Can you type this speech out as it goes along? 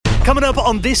Coming up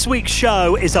on this week's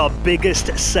show is our biggest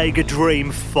Sega dream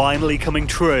finally coming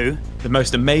true. The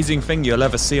most amazing thing you'll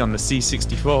ever see on the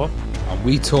C64. And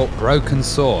we talk Broken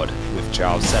Sword with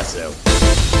Charles Cecil.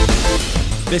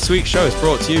 This week's show is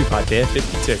brought to you by Beer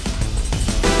 52.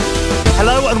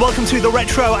 Hello and welcome to the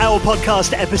Retro Hour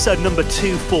Podcast, episode number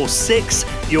 246,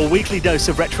 your weekly dose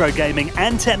of retro gaming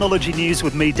and technology news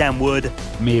with me, Dan Wood.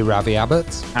 Me, Ravi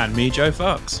Abbott. And me, Joe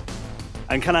Fox.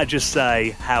 And can I just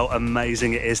say how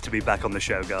amazing it is to be back on the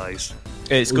show, guys?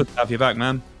 It's good to have you back,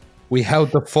 man. We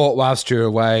held the fort whilst you were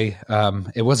away.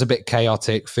 It was a bit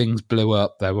chaotic. Things blew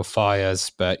up. There were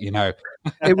fires, but, you know,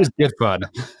 it was good fun.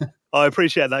 I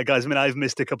appreciate that, guys. I mean, I've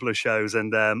missed a couple of shows,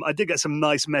 and I did get some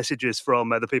nice messages from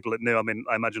the people that knew. I mean,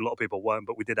 I imagine a lot of people won't,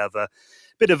 but we did have a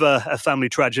bit of a family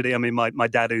tragedy. I mean, my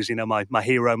dad, who's, you know, my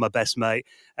hero, my best mate,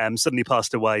 suddenly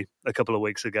passed away a couple of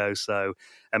weeks ago. So,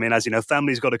 I mean, as you know,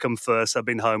 family's got to come first. I've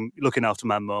been home looking after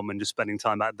my mum and just spending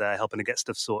time out there helping to get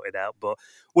stuff sorted out. But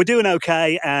we're doing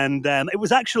okay, and it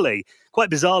was actually quite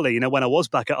bizarrely, you know, when I was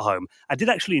back at home, I did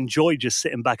actually enjoy just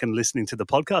sitting back and listening to the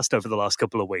podcast over the last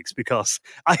couple of weeks because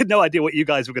I had no idea what you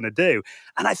guys were going to do.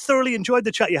 And I thoroughly enjoyed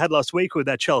the chat you had last week with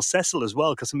Charles Cecil as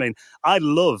well, because, I mean, I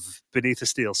love Beneath a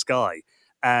Steel Sky.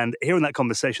 And hearing that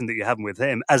conversation that you're having with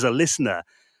him as a listener,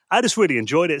 I just really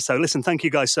enjoyed it. So listen, thank you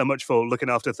guys so much for looking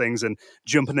after things and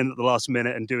jumping in at the last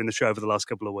minute and doing the show over the last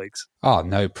couple of weeks. Oh,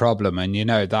 no problem. And, you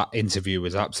know, that interview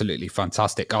was absolutely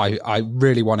fantastic. I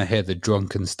really want to hear the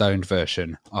drunk and stoned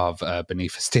version of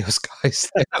Beneath a Steel Sky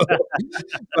still.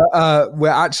 But we're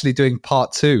actually doing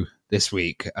part 2 this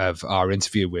week of our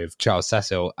interview with Charles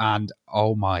Cecil. And,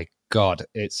 oh, my God,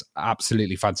 it's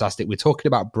absolutely fantastic. We're talking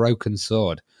about Broken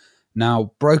Sword.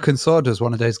 Now, Broken Sword was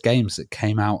one of those games that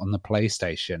came out on the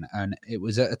PlayStation, and it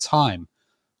was at a time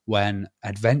when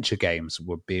adventure games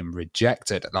were being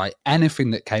rejected. Like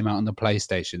anything that came out on the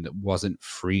PlayStation that wasn't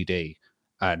 3D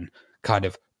and kind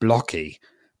of blocky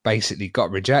basically got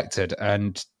rejected.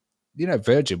 And, you know,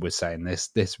 Virgin was saying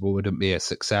this wouldn't be a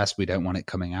success. We don't want it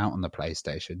coming out on the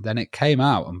PlayStation. Then it came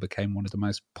out and became one of the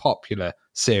most popular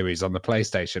series on the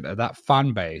PlayStation. And that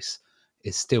fan base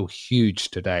is still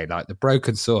huge today. Like the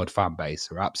Broken Sword fan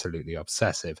base are absolutely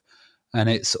obsessive, and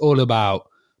it's all about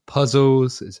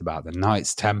puzzles. It's about the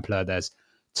Knights Templar. There's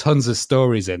tons of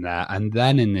stories in there. And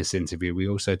then in this interview, we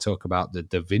also talk about the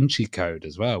Da Vinci Code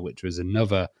as well, which was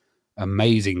another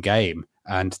amazing game.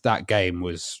 And that game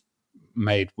was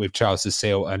made with Charles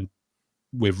Cecil and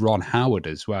with Ron Howard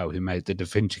as well, who made the Da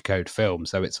Vinci Code film.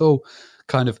 So it's all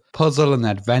kind of puzzle and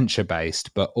adventure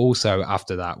based, but also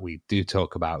after that we do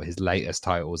talk about his latest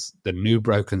titles, the new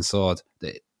Broken Sword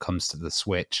that comes to the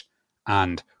Switch,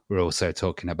 and we're also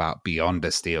talking about Beyond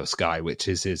a Steel Sky, which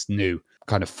is his new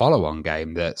kind of follow-on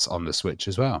game that's on the Switch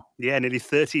as well. Yeah, nearly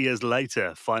 30 years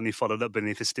later, finally followed up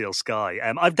Beneath a Steel Sky.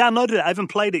 I've downloaded it. I haven't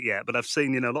played it yet, but I've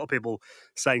seen, you know, a lot of people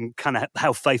saying kind of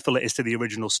how faithful it is to the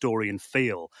original story and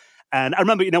feel. And I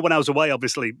remember, you know, when I was away,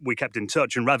 obviously, we kept in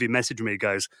touch, and Ravi messaged me,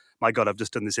 goes, my God, I've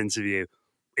just done this interview.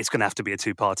 It's going to have to be a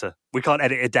 2-parter. We can't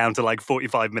edit it down to like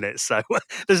 45 minutes. So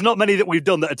there's not many that we've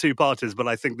done that are 2-parters, but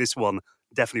I think this one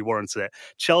definitely warrants it.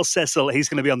 Charles Cecil, he's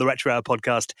going to be on the Retro Hour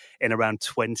podcast in around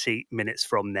 20 minutes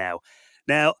from now.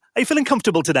 Now, are you feeling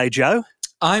comfortable today, Joe?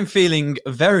 I'm feeling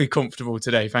very comfortable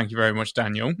today. Thank you very much,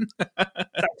 Daniel. I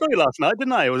saw you last night,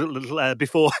 didn't I? It was a little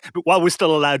before, while we're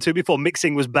still allowed to, before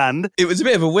mixing was banned. It was a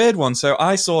bit of a weird one. So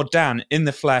I saw Dan in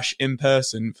the flesh, in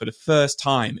person, for the first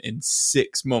time in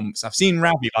 6 months. I've seen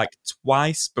Ravi like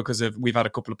twice because we've had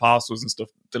a couple of parcels and stuff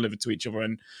delivered to each other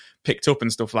and picked up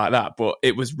and stuff like that. But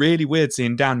it was really weird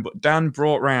seeing Dan. But Dan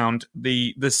brought round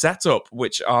the setup,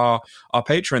 which our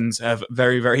patrons have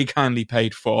very, very kindly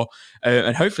paid for.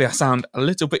 And hopefully I sound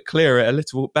a little bit clearer, a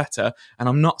little bit better, and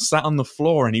I'm not sat on the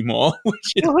floor anymore.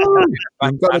 Which is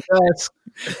I've got a desk.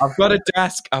 I've got a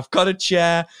desk, I've got a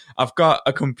chair, I've got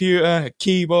a computer, a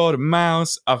keyboard, a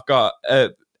mouse, I've got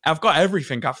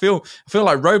everything. I feel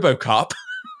like RoboCop.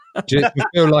 Do you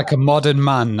feel like a modern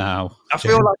man now? I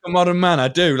feel like a modern man, I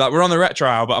do. Like, we're on the Retro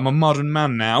Hour, but I'm a modern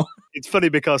man now. It's funny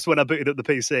because when I booted up the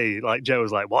PC, like, Joe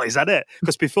was like, what, is that it?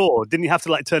 Because before, didn't you have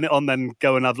to like turn it on, then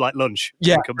go and have like lunch?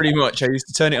 Yeah, pretty much. I used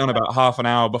to turn it on about half an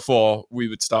hour before we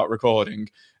would start recording.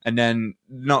 And then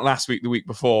not last week, the week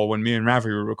before, when me and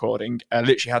Ravi were recording, I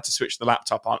literally had to switch the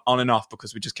laptop on and off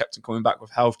because we just kept on coming back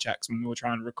with health checks when we were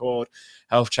trying to record.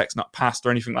 Health checks not passed or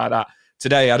anything like that.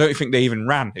 Today, I don't think they even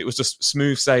ran. It was just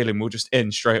smooth sailing. We're just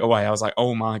in straight away. I was like,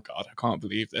 oh my God, I can't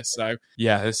believe this. So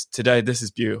yeah, today this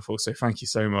is beautiful. So thank you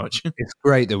so much. It's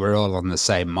great that we're all on the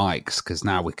same mics because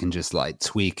now we can just like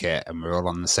tweak it and we're all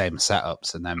on the same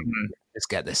setups and then just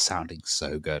get this sounding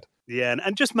so good. Yeah,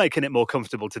 and just making it more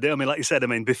comfortable to do. I mean, like you said, I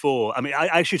mean, before, I mean, I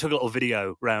actually took a little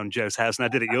video around Joe's house, and I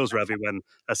did it yours, Ravi, when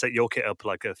I set your kit up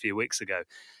like a few weeks ago.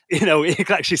 You know, you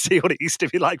can actually see what it used to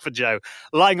be like for Joe,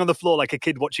 lying on the floor like a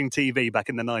kid watching TV back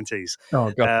in the 90s.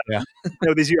 Oh, God, yeah. You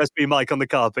know, this USB mic on the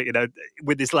carpet, you know,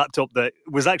 with this laptop that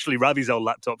was actually Ravi's old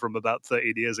laptop from about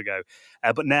 13 years ago.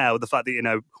 But now the fact that, you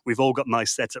know, we've all got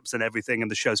nice setups and everything,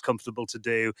 and the show's comfortable to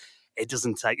do, it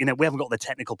doesn't take, you know, we haven't got the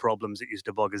technical problems that used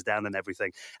to bog us down and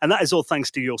everything. And that is all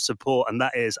thanks to your support, and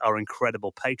that is our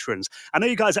incredible patrons. I know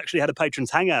you guys actually had a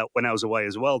patrons hangout when I was away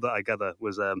as well, that I gather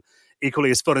was equally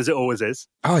as fun as it always is.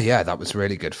 Oh, yeah, that was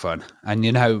really good fun. And,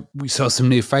 you know, we saw some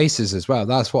new faces as well.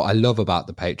 That's what I love about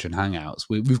the patron hangouts.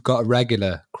 We've got a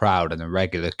regular crowd and a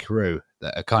regular crew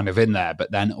that are kind of in there,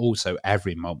 but then also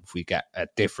every month we get a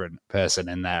different person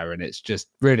in there, and it's just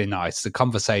really nice. The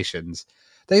conversations,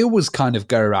 they always kind of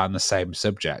go around the same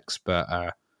subjects, but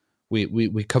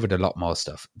we covered a lot more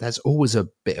stuff. There's always a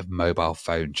bit of mobile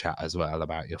phone chat as well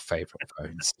about your favourite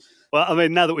phones. Well, I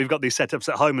mean, now that we've got these setups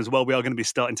at home as well, we are going to be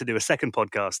starting to do a second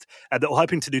podcast that we're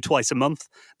hoping to do twice a month.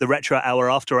 The Retro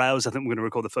Hour After Hours, I think we're going to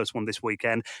record the first one this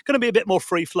weekend. Going to be a bit more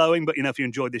free-flowing, but, you know, if you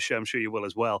enjoyed this show, I'm sure you will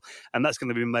as well. And that's going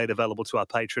to be made available to our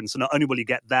patrons. So not only will you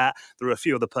get that, there are a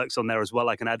few other perks on there as well,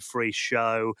 like an ad-free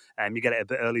show, and you get it a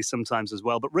bit early sometimes as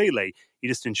well. But really,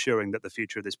 you're just ensuring that the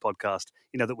future of this podcast,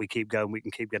 you know, that we keep going, we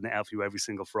can keep getting it out for you every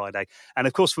single Friday. And,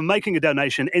 of course, for making a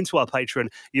donation into our Patreon,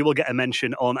 you will get a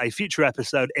mention on a future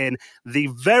episode in the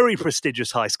very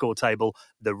prestigious high score table,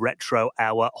 the Retro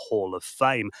Hour Hall of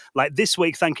Fame. Like this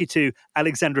week, thank you to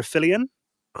Alexandra Fillion,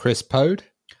 Chris Pode,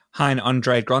 Hein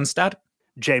Andre Gronstad,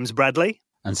 James Bradley,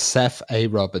 and Seth A.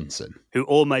 Robinson, who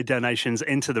all made donations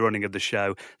into the running of the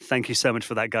show. Thank you so much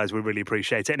for that, guys. We really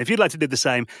appreciate it. And if you'd like to do the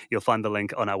same, you'll find the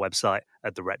link on our website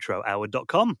at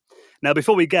theretrohour.com. Now,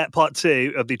 before we get part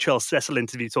 2 of the Charles Cecil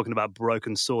interview talking about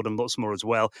Broken Sword and lots more as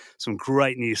well, some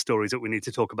great news stories that we need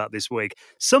to talk about this week.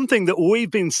 Something that we've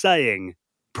been saying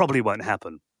probably won't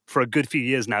happen for a good few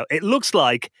years now. It looks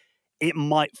like it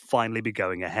might finally be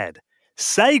going ahead.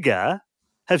 Sega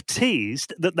have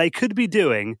teased that they could be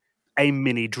doing a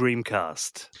mini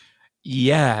Dreamcast.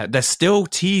 Yeah, they're still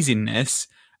teasing this,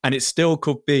 and it still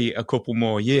could be a couple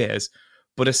more years.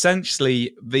 But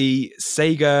essentially, the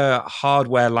Sega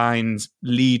hardware line's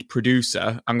lead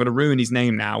producer, I'm going to ruin his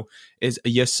name now, is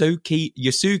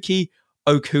Yasuki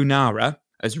Okunara,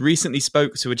 has recently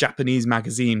spoke to a Japanese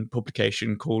magazine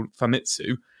publication called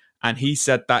Famitsu, and he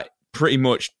said that pretty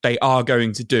much they are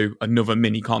going to do another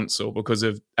mini console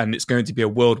and it's going to be a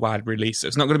worldwide release. So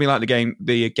it's not going to be like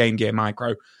the Game Gear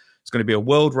Micro. It's going to be a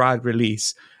worldwide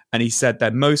release. And he said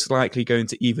they're most likely going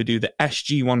to either do the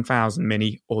SG-1000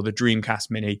 Mini or the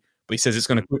Dreamcast Mini. But he says it's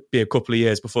going to be a couple of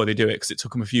years before they do it because it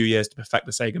took them a few years to perfect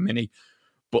the Sega Mini.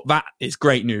 But that is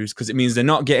great news because it means they're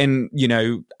not getting, you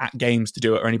know, at games to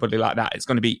do it or anybody like that. It's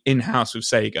going to be in-house with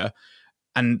Sega.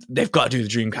 And they've got to do the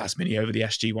Dreamcast Mini over the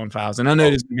SG-1000. I know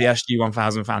there's going to be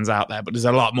SG-1000 fans out there, but there's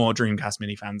a lot more Dreamcast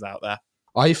Mini fans out there.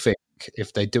 I think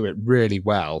if they do it really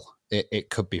well, it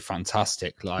could be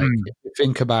fantastic. Like, if you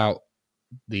think about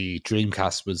the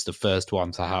Dreamcast was the first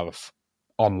one to have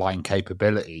online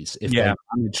capabilities. If they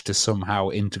manage to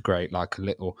somehow integrate like a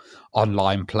little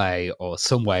online play or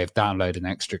some way of downloading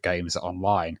extra games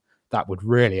online, that would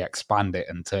really expand it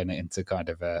and turn it into kind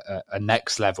of a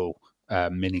next level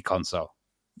mini console.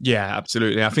 Yeah,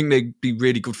 absolutely. I think they'd be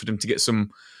really good for them to get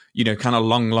some, you know, kind of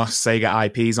long lost Sega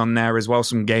IPs on there as well.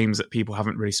 Some games that people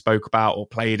haven't really spoke about or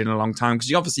played in a long time.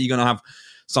 Because obviously you're going to have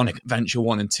Sonic Adventure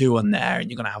 1 and 2 on there, and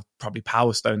you're going to have probably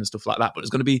Power Stone and stuff like that. But there's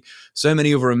going to be so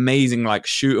many other amazing like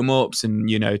shoot 'em ups and,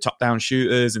 you know, top down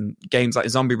shooters and games like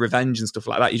Zombie Revenge and stuff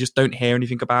like that. You just don't hear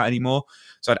anything about anymore.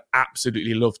 So I'd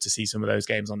absolutely love to see some of those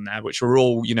games on there, which are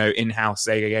all, you know, in-house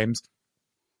Sega games.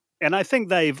 And I think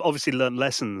they've obviously learned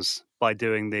lessons by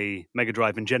doing the Mega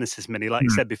Drive and Genesis Mini. Like you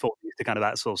said before, they used to kind of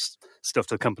outsource stuff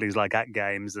to companies like At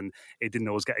Games, and it didn't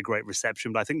always get a great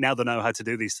reception. But I think now they know how to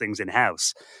do these things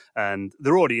in-house. And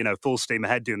they're already, you know, full steam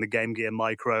ahead doing the Game Gear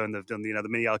Micro, and they've done, you know, the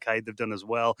Mini Arcade they've done as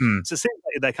well. So it seems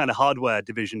like their kind of hardware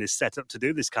division is set up to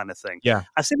do this kind of thing. Yeah.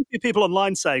 I've seen a few people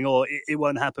online saying, oh, it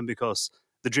won't happen because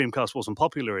the Dreamcast wasn't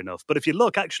popular enough. But if you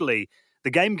look, actually,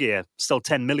 the Game Gear sold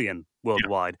 10 million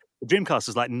worldwide. Yeah. The Dreamcast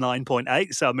is like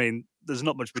 9.8. So, I mean, there's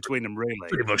not much between them, really.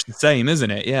 Pretty much the same, isn't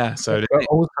it? Yeah. So, but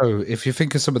also, if you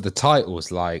think of some of the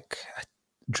titles, like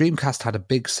Dreamcast had a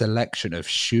big selection of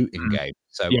shooting games.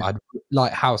 So, I'd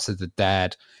like House of the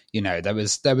Dead. You know, there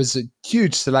was a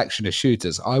huge selection of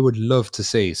shooters. I would love to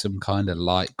see some kind of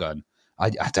light gun. I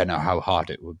don't know how hard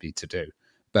it would be to do,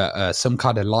 but some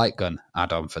kind of light gun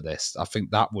add-on for this. I think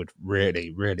that would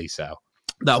really, really sell.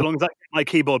 As long as I get my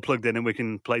keyboard plugged in and we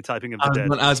can play Typing of the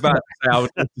Dead. I was about to say, I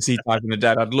would love to see Typing of the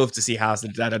Dead. I'd love to see House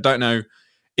of the Dead. I don't know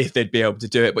if they'd be able to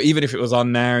do it, but even if it was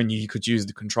on there and you could use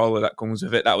the controller that comes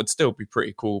with it, that would still be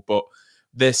pretty cool. But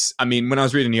this, I mean, when I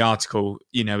was reading the article,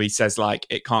 you know, he says like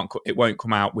it won't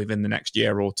come out within the next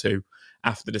year or two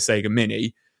after the Sega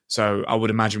Mini. So I would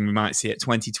imagine we might see it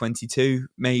 2022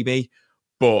 maybe,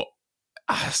 but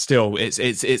still,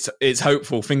 it's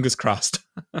hopeful. Fingers crossed.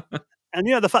 And,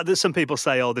 you know, the fact that some people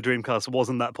say, the Dreamcast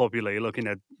wasn't that popular, you're looking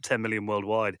at 10 million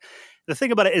worldwide. The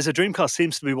thing about it is the Dreamcast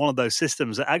seems to be one of those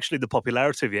systems that actually the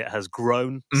popularity of it has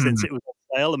grown since it was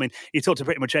on sale. I mean, you talk to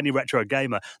pretty much any retro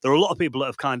gamer, there are a lot of people that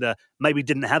have kind of maybe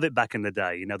didn't have it back in the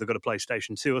day. You know, they've got a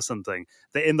PlayStation 2 or something,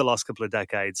 that in the last couple of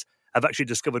decades have actually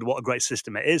discovered what a great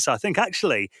system it is. So I think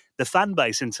actually the fan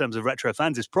base in terms of retro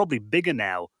fans is probably bigger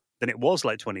now than it was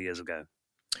like 20 years ago.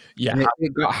 Yeah,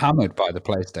 it got hammered by the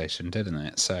PlayStation, didn't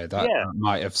it? So that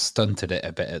might have stunted it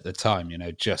a bit at the time, you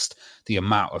know, just the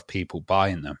amount of people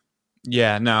buying them.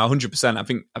 Yeah, no,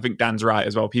 100%. I think Dan's right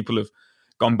as well. People have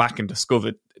gone back and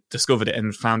discovered it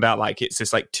and found out like it's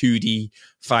this like 2D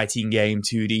fighting game,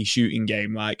 2D shooting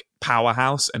game, like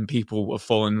powerhouse, and people have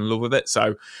fallen in love with it.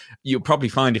 So you'll probably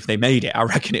find if they made it, I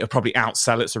reckon it'll probably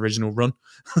outsell its original run.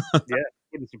 Yeah.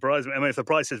 Wouldn't surprise me. I mean, if the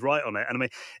price is right on it. And I mean,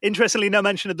 interestingly, no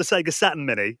mention of the Sega Saturn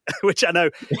Mini, which I know,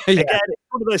 again, it's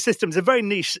one of those systems, a very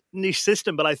niche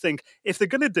system, but I think if they're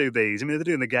going to do these, I mean, they're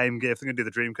doing the Game Gear, if they're going to do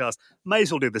the Dreamcast, may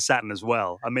as well do the Saturn as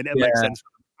well. I mean, it makes sense.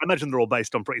 I imagine they're all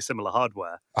based on pretty similar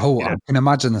hardware. Oh, I can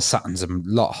imagine the Saturn's a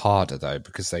lot harder, though,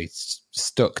 because they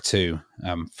stuck to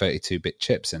 32-bit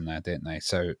chips in there, didn't they?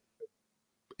 So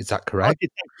is that correct?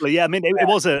 Architecturally, yeah. I mean, it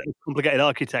was a complicated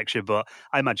architecture, but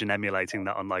I imagine emulating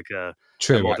that on like a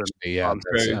modern, actually, yeah.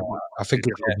 I think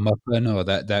it's called Muffin, or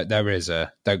there is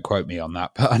a. Don't quote me on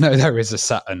that, but I know there is a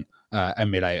Saturn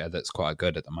emulator that's quite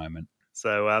good at the moment.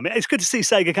 So it's good to see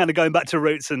Sega kind of going back to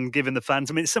roots and giving the fans.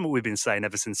 I mean, it's something we've been saying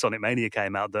ever since Sonic Mania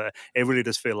came out, that it really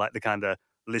does feel like they're kind of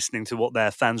listening to what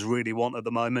their fans really want at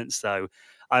the moment. So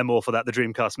I'm all for that, the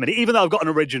Dreamcast Mini, even though I've got an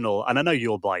original, and I know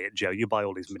you'll buy it, Joe. You buy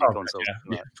all these mini consoles.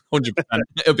 Yeah, 100%.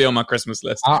 It'll be on my Christmas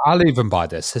list. I'll even buy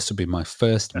this. This will be my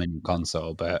first mini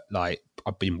console, but like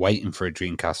I've been waiting for a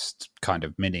Dreamcast kind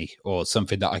of mini or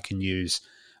something that I can use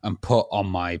and put on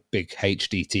my big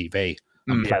HD TV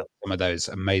and play some of those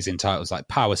amazing titles like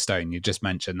Power Stone. You just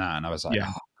mentioned that, and I was like,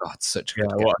 oh God, such a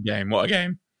good game. What a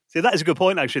game. See, that is a good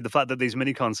point, actually, the fact that these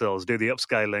mini consoles do the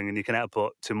upscaling and you can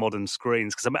output to modern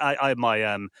screens. Because I have my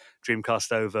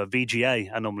Dreamcast over VGA,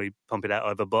 I normally pump it out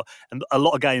over, but and a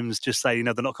lot of games just say,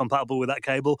 they're not compatible with that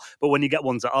cable. But when you get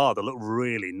ones that are, they look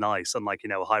really nice, unlike,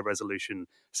 a high-resolution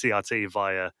CRT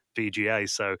via VGA.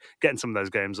 So getting some of those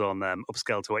games on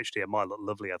upscale to HDMI look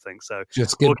lovely, I think. So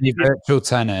just give me virtual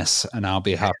tennis and I'll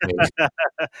be happy.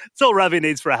 It's all Ravi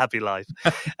needs for a happy life.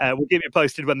 We'll keep you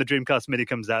posted when the Dreamcast Mini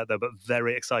comes out, though, but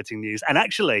very exciting news. And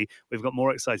actually, we've got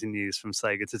more exciting news from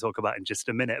Sega to talk about in just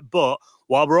a minute. But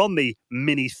while we're on the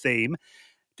mini theme,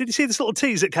 did you see this little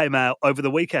tease that came out over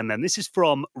the weekend then? This is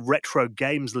from Retro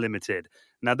Games Limited.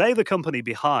 Now, they're the company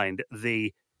behind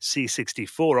the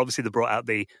C64. Obviously, they brought out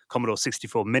the Commodore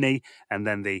 64 Mini and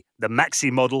then the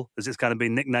Maxi model, as it's kind of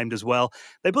been nicknamed as well.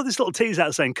 They put this little tease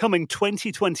out saying, coming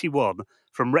 2021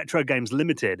 from Retro Games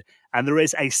Limited, and there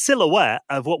is a silhouette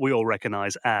of what we all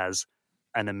recognize as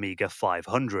an Amiga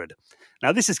 500.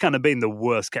 Now, this has kind of been the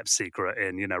worst kept secret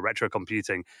in, retro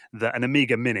computing, that an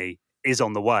Amiga Mini is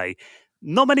on the way.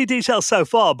 Not many details so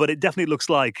far, but it definitely looks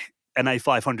like an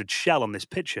A500 shell on this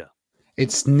picture.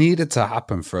 It's needed to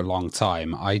happen for a long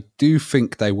time. I do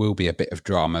think there will be a bit of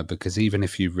drama because even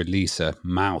if you release a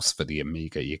mouse for the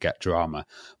Amiga, you get drama.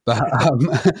 But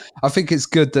I think it's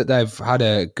good that they've had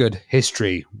a good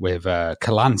history with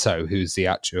Calanto, who's the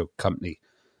actual company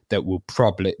that will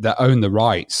that own the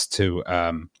rights to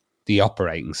the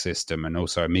operating system and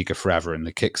also Amiga Forever and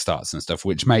the Kickstarts and stuff,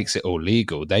 which makes it all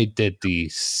legal. They did the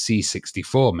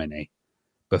C64 Mini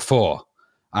before,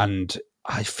 and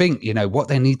I think, what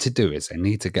they need to do is they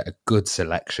need to get a good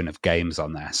selection of games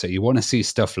on there. So you want to see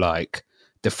stuff like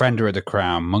Defender of the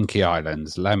Crown, Monkey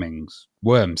Islands, Lemmings,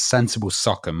 Worms, Sensible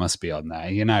Soccer must be on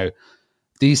there.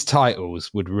 These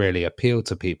titles would really appeal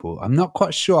to people. I'm not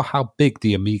quite sure how big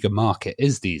the Amiga market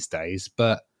is these days,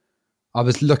 but I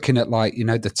was looking at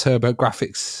the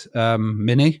TurboGrafx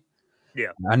Mini.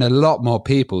 Yeah. And a lot more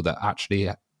people that actually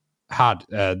had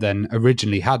than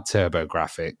originally had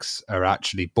TurboGrafx are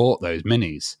actually bought those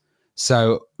minis.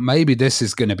 So maybe this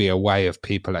is going to be a way of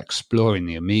people exploring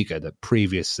the Amiga that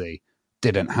previously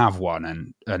didn't have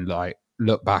one and like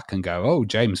look back and go, oh,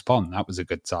 James Bond, that was a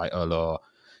good title, or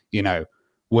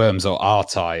Worms or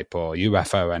R-Type or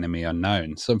UFO Enemy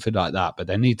Unknown, something like that. But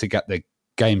they need to get the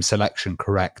game selection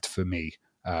correct for me.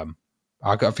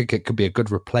 I think it could be a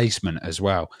good replacement as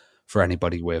well for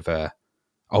anybody with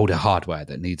older hardware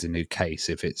that needs a new case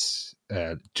if it's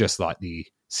just like the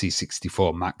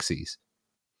C64 Maxis.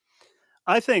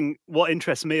 I think what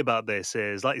interests me about this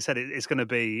is, like you said, it's going to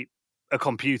be a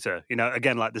computer,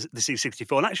 again, like the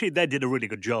C64. And actually, they did a really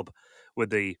good job with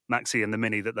the Maxi and the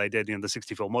Mini that they did, the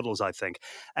 64 models, I think.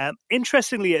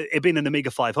 Interestingly, it being an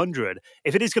Amiga 500,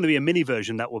 if it is going to be a mini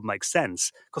version, that would make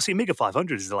sense. Because the Amiga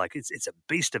 500 is like, it's a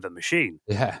beast of a machine.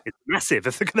 Yeah. It's massive.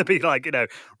 If they're going to be like,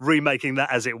 remaking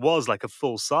that as it was, like a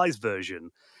full-size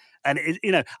version. And,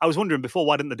 I was wondering before,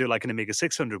 why didn't they do like an Amiga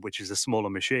 600, which is a smaller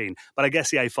machine? But I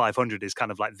guess the A500 is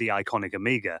kind of like the iconic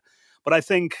Amiga. But I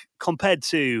think compared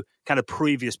to kind of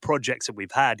previous projects that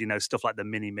we've had, stuff like the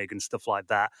Mini-Mig and stuff like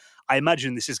that, I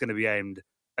imagine this is going to be aimed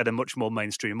at a much more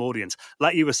mainstream audience.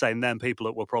 Like you were saying then, people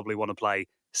that will probably want to play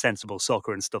sensible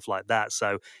soccer and stuff like that.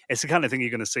 So it's the kind of thing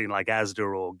you're going to see in like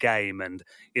Asda or Game. And,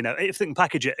 if they can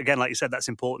package it, again, like you said, that's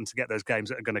important to get those games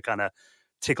that are going to kind of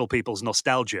tickle people's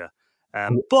nostalgia.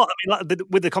 But I mean,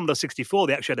 with the Commodore 64,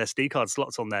 they actually had SD card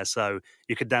slots on there, so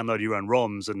you could download your own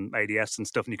ROMs and ADFs and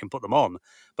stuff, and you can put them on.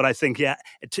 But I think,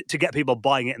 to get people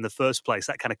buying it in the first place,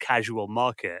 that kind of casual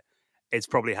market, it's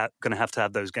probably going to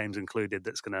have those games included.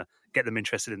 That's going to get them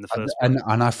interested in the first place.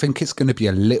 And I think it's going to be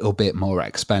a little bit more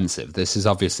expensive. This is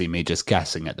obviously me just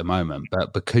guessing at the moment,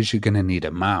 but because you're going to need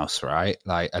a mouse, right?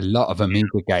 Like a lot of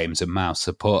Amiga games are mouse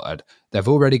supported. They've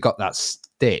already got that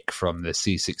stick from the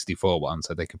C64 one,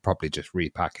 so they could probably just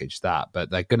repackage that. But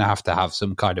they're going to have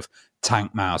some kind of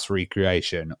tank mouse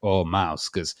recreation or mouse,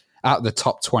 because out of the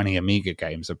top 20 Amiga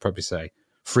games, I'd probably say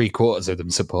 3/4 of them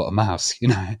support a mouse,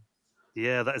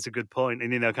 Yeah, that is a good point.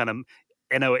 And, kind of,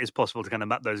 I know it is possible to kind of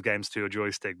map those games to a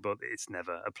joystick, but it's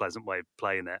never a pleasant way of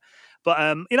playing it. But,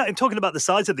 in talking about the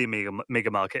size of the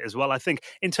Amiga market as well, I think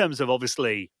in terms of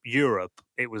obviously Europe,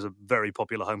 it was a very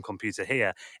popular home computer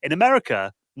here. In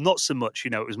America, not so much,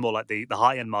 it was more like the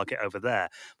high-end market over there.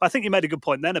 But I think you made a good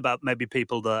point then about maybe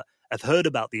people that have heard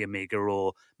about the Amiga,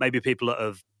 or maybe people that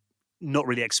have not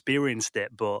really experienced it,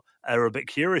 but are a bit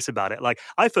curious about it. Like,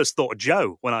 I first thought of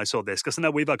Joe when I saw this, because I know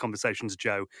we've had conversations,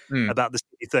 Joe, about the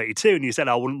C32, and you said,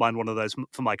 I wouldn't mind one of those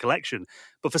for my collection.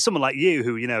 But for someone like you,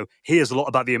 who, hears a lot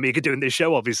about the Amiga doing this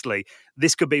show, obviously,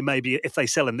 this could be maybe, if they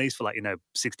sell in these for like,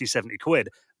 60, 70 quid,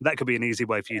 that could be an easy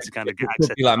way for you to kind of get access. It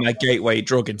could be like my gateway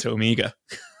drug into Amiga.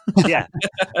 Yeah.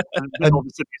 And then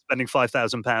obviously spending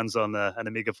 £5,000 on an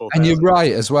Amiga 4000. And you're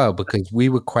right as well, because we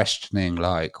were questioning,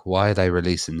 like, why are they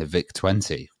releasing the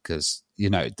VIC-20? Because,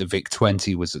 the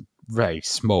VIC-20 was a very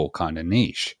small kind of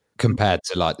niche compared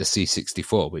to like the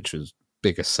C64, which was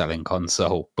biggest selling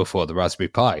console before the Raspberry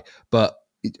Pi. But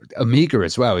Amiga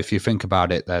as well, if you think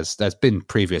about it, there's been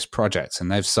previous projects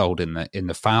and they've sold in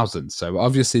the thousands. So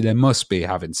obviously they must be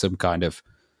having some kind of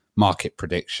market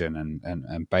prediction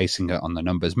and basing it on the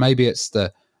numbers. Maybe it's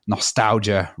the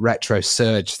nostalgia retro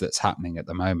surge that's happening at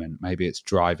the moment. Maybe it's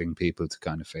driving people to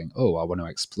kind of think, oh, I want to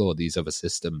explore these other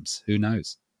systems. Who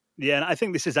knows? Yeah, and I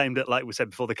think this is aimed at, like we said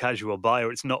before, the casual buyer.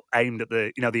 It's not aimed at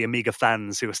the Amiga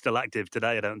fans who are still active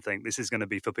today. I don't think this is going to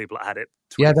be for people that had it.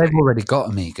 Yeah, they've already got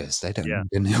Amigas. They don't need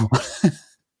a new one.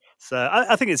 So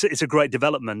I think it's a great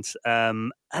development.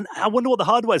 And I wonder what the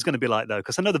hardware is going to be like, though,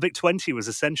 because I know the VIC-20 was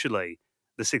essentially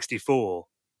the 64,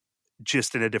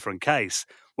 just in a different case.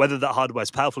 Whether that hardware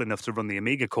is powerful enough to run the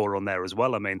Amiga core on there as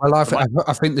well. I mean, well,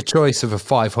 I think the choice of a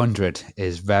 500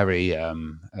 is very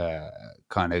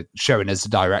kind of showing us the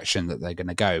direction that they're going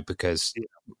to go, because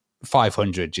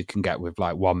 500 you can get with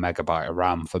like 1 megabyte of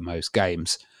RAM for most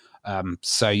games.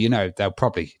 So, they'll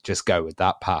probably just go with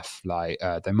that path. Like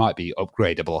there might be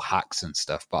upgradable hacks and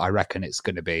stuff, but I reckon it's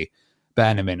going to be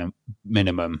bare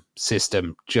minimum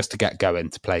system just to get going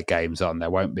to play games on.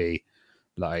 There won't be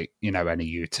like, any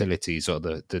utilities or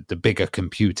the bigger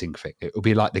computing thing. It will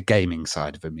be like the gaming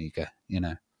side of Amiga,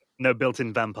 No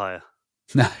built-in vampire.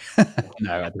 No,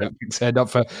 no, I don't think so. Not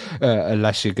for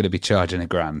unless you're going to be charging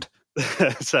 $1,000.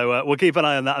 So we'll keep an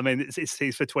eye on that. I mean, it's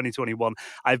for 2021.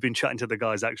 I've been chatting to the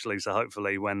guys actually, so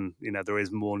hopefully when there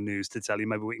is more news to tell you,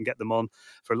 maybe we can get them on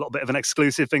for a little bit of an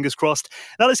exclusive. Fingers crossed.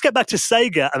 Now let's get back to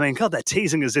Sega. I mean, God, they're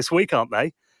teasing us this week, aren't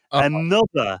they?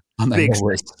 Another big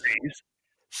series,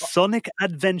 Sonic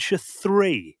Adventure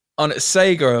 3. On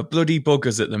Sega are bloody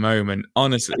buggers at the moment.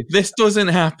 Honestly, if this doesn't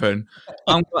happen,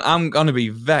 I'm gonna be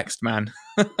vexed, man.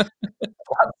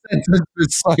 That sentence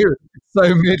was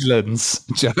so Midlands,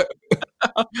 Joe.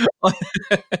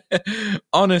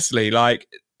 Honestly, like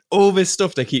all this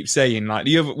stuff they keep saying, like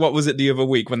what was it the other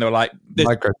week when they were like,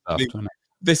 Microsoft,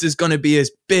 this is gonna be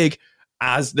as big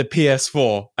as the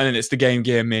PS4, and then it's the Game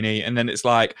Gear Mini, and then it's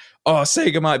like, oh,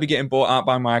 Sega might be getting bought out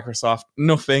by Microsoft.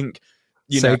 Nothing.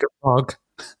 Sega Pog.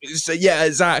 So, yeah,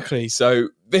 exactly. So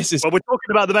this is... Well, we're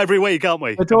talking about them every week, aren't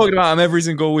we? We're talking about them every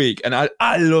single week. And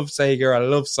I love Sega. I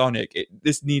love Sonic.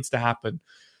 This needs to happen.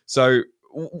 So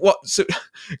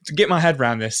to get my head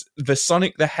around this, the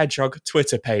Sonic the Hedgehog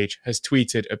Twitter page has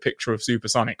tweeted a picture of Super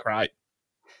Sonic, right?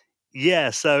 Yeah,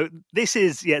 so this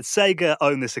is, Sega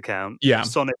own this account,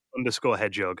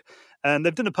 Sonic_Hedgehog. And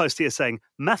they've done a post here saying,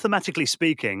 mathematically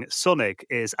speaking, Sonic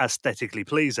is aesthetically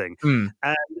pleasing.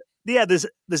 And yeah, there's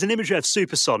an imagery of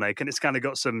Super Sonic, and it's kind of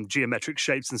got some geometric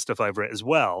shapes and stuff over it as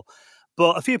well.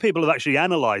 But a few people have actually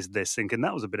analysed this, thinking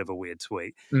that was a bit of a weird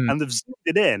tweet. And they've zoomed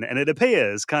it in, and it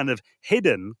appears kind of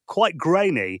hidden, quite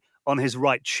grainy, on his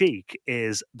right cheek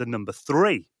is the number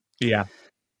 3. Yeah.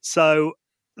 So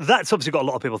that's obviously got a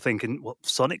lot of people thinking, what,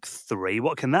 Sonic 3?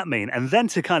 What can that mean? And then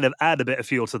to kind of add a bit of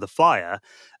fuel to the fire,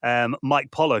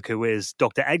 Mike Pollock, who is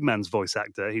Dr. Eggman's voice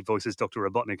actor, he voices Dr.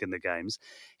 Robotnik in the games,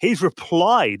 he's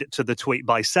replied to the tweet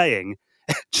by saying,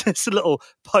 just a little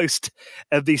post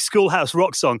of the Schoolhouse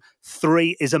Rock song,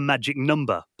 3 is a magic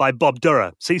number by Bob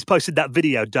Dura. So he's posted that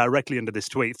video directly under this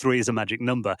tweet, 3 is a magic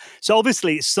number. So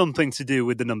obviously it's something to do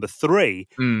with the number 3.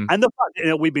 And the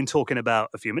fact, we've been talking about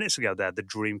a few minutes ago there, the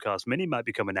Dreamcast Mini might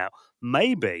be coming out.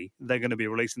 Maybe they're going to be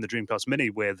releasing the Dreamcast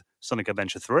Mini with Sonic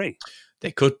Adventure 3.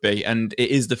 They could be. And it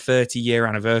is the 30-year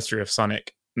anniversary of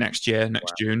Sonic next year,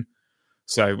 next June.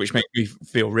 So, which makes me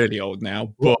feel really old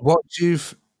now. But what do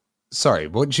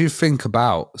you think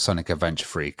about Sonic Adventure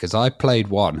 3? Because I played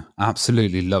 1,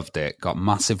 absolutely loved it, got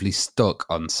massively stuck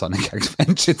on Sonic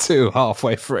Adventure 2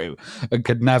 halfway through and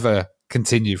could never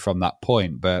continue from that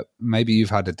point, but maybe you've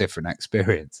had a different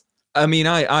experience. I mean,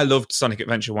 I loved Sonic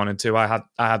Adventure 1 and 2. I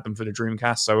had them for the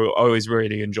Dreamcast, so I always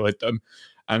really enjoyed them.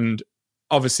 And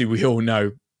obviously we all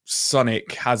know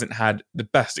Sonic hasn't had the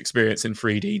best experience in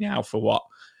 3D now for what?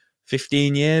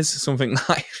 15 years, something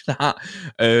like that.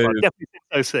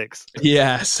 Definitely 06.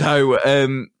 Yeah, so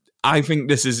I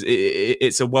think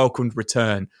it's a welcomed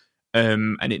return,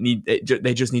 and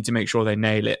they just need to make sure they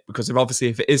nail it, because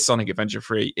if it is Sonic Adventure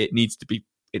 3, it needs to be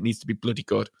bloody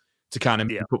good to kind of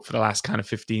make up for the last kind of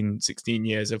 15, 16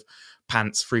 years of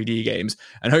pants 3D games,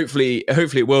 and hopefully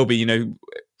it will be.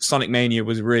 Sonic Mania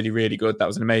was really, really good. That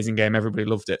was an amazing game. Everybody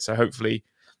loved it. So hopefully,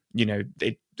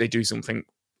 they do something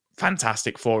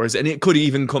fantastic for us, and it could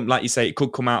even come, like you say, it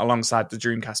could come out alongside the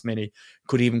Dreamcast Mini,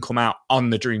 could even come out on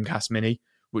the Dreamcast Mini,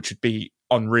 which would be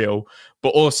unreal. But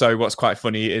also what's quite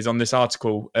funny is on this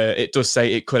article, it does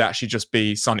say it could actually just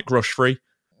be Sonic Rush 3,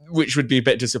 which would be a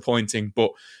bit disappointing.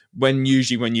 But when you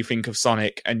think of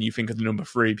Sonic and you think of the number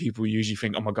 3, people usually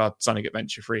think, oh my god, Sonic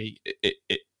Adventure 3,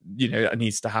 it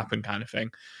needs to happen, kind of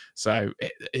thing. So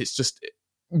it's just,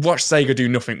 watch Sega do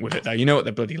nothing with it, though. You know what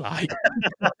they're bloody like.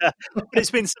 But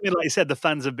it's been something, like you said, the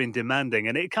fans have been demanding.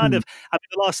 And it kind of, I mean,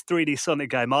 the last 3D Sonic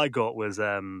game I got was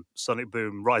Sonic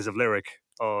Boom Rise of Lyric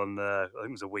on, I think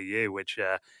it was a Wii U, which,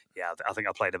 I think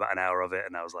I played about an hour of it,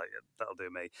 and I was like, that'll do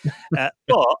me.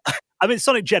 But, I mean,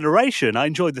 Sonic Generation, I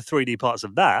enjoyed the 3D parts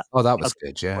of that. Oh, that was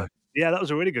good, yeah. Yeah, that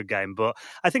was a really good game. But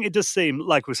I think it does seem,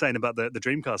 like we're saying about the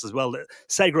Dreamcast as well, that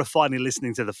Sega are finally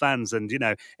listening to the fans. And,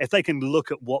 if they can look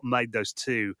at what made those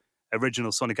 2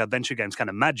 original Sonic Adventure games kind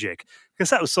of magic, because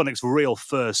that was Sonic's real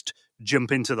first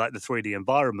jump into like the 3D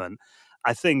environment.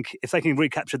 I think if they can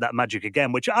recapture that magic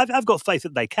again, which I've got faith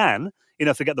that they can,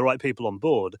 if they get the right people on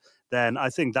board, then I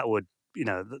think that would,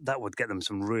 that would get them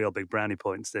some real big brownie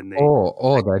points.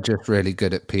 Or they're just really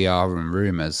good at PR and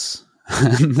rumours.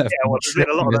 There's been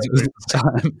a lot of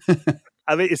that.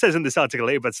 I mean, it says in this article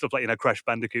here about stuff like, Crash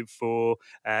Bandicoot 4,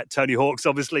 Tony Hawk's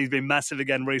obviously has been massive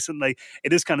again recently. It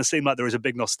does kind of seem like there is a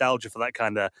big nostalgia for that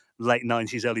kind of late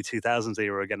 90s, early 2000s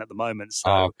era again at the moment. So,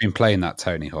 I've been playing that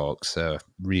Tony Hawk's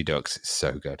Redux. It's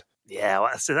so good. Yeah, well,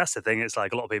 that's the thing. It's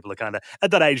like a lot of people are kind of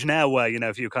at that age now where,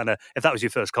 if that was your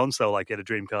first console, like you had a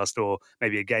Dreamcast or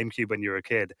maybe a GameCube when you were a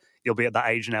kid, you'll be at that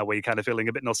age now where you're kind of feeling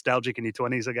a bit nostalgic in your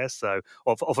 20s, I guess. So,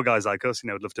 or for guys like us,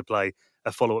 would love to play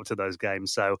a follow-up to those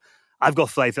games. So I've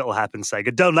got faith it'll happen,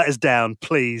 Sega. Don't let us down,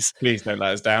 please. Please don't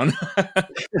let us down.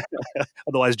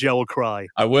 Otherwise, Joe will cry.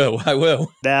 I will.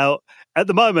 Now, at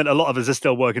the moment, a lot of us are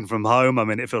still working from home. I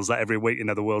mean, it feels like every week,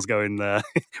 the world's going,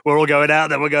 we're all going out,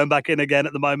 then we're going back in again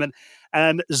at the moment.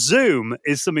 And Zoom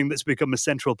is something that's become a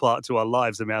central part to our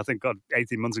lives. I mean, I think,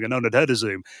 18 months ago, no one had heard of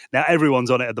Zoom. Now, everyone's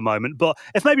on it at the moment. But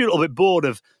if maybe you're a little bit bored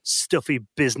of stuffy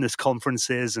business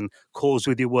conferences and calls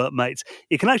with your workmates,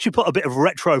 you can actually put a bit of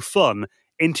retro fun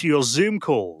into your Zoom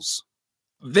calls.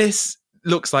 This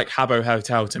looks like Habbo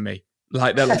Hotel to me.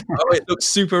 Like, they're like, it looks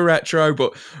super retro,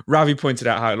 but Ravi pointed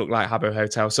out how it looked like Habbo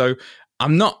Hotel. So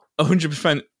I'm not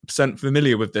 100%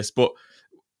 familiar with this, but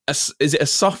is it a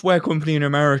software company in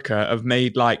America have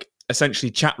made like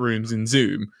essentially chat rooms in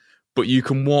Zoom, but you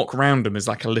can walk around them as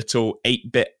like a little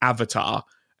 8-bit avatar,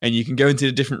 and you can go into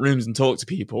the different rooms and talk to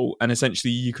people, and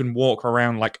essentially you can walk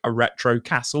around like a retro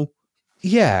castle.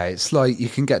 Yeah, it's like you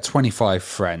can get 25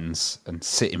 friends and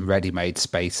sit in ready-made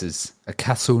spaces. A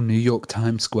castle, New York,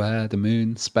 Times Square, the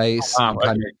moon, space. Oh, wow,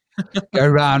 kind of go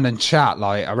around and chat.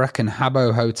 Like, I reckon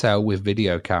Habbo Hotel with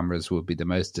video cameras would be the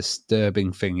most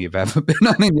disturbing thing you've ever been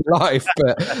on in your life.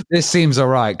 But this seems all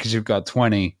right because you've got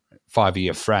 25 of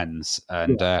your friends.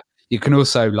 And you can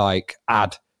also like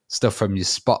add stuff from your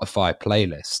Spotify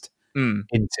playlist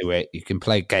into it. You can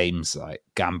play games like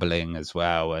gambling as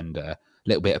well, and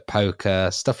little bit of poker,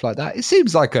 stuff like that. It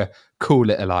seems like a cool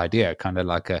little idea, kind of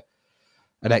like an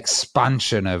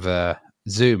expansion of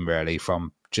Zoom, really,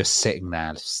 from just sitting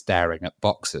there staring at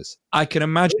boxes. I can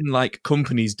imagine like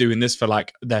companies doing this for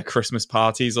like their Christmas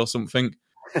parties or something,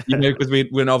 you know, because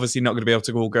we're obviously not going to be able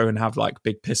to all go and have like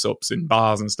big piss ups in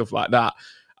bars and stuff like that.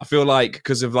 I feel like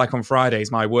because of like on Fridays,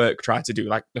 my work tried to do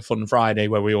like the fun Friday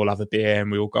where we all have a beer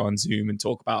and we all go on Zoom and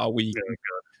talk about our week.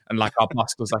 And like our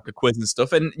boss does like a quiz and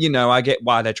stuff. And, you know, I get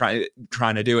why they're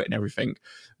trying to do it and everything.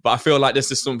 But I feel like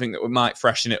this is something that we might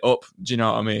freshen it up. Do you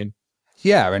know what I mean?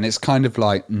 Yeah, and it's kind of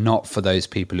like not for those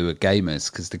people who are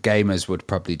gamers, because the gamers would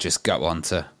probably just go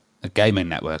onto a gaming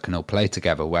network and all play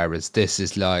together. Whereas this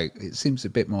is like, it seems a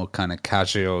bit more kind of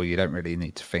casual. You don't really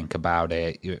need to think about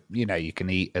it. You know, you can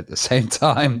eat at the same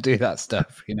time, do that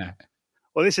stuff, you know.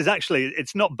 Well, this is actually,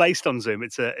 it's not based on Zoom.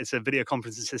 It's a video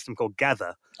conferencing system called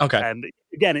Gather. Okay. And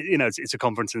again, you know, it's a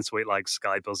conferencing suite like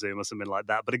Skype or Zoom or something like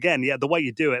that. But again, yeah, the way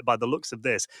you do it, by the looks of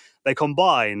this, they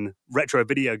combine retro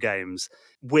video games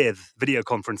with video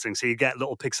conferencing. So you get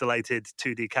little pixelated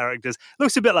 2D characters.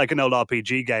 Looks a bit like an old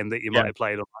RPG game that you might have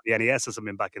played on the NES or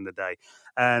something back in the day.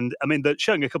 And I mean, they're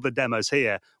showing a couple of demos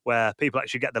here where people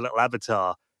actually get their little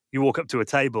avatar. You walk up to a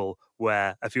table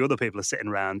where a few other people are sitting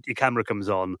around, your camera comes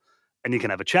on, and you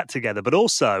can have a chat together. But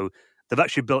also, they've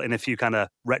actually built in a few kind of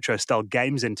retro-style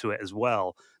games into it as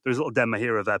well. There's a little demo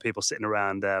here of people sitting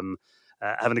around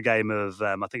having a game of,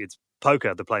 I think it's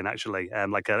poker they're playing, actually,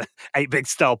 like a 8-bit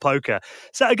style poker.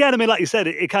 So again, I mean, like you said,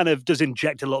 it kind of does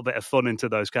inject a little bit of fun into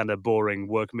those kind of boring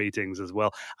work meetings as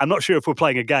well. I'm not sure if we're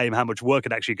playing a game, how much work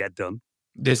could actually get done.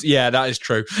 That is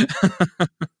true.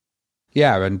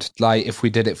 Yeah, and like if we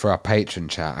did it for our patron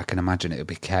chat, I can imagine it would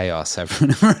be chaos,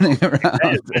 everyone running around.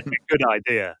 It's a good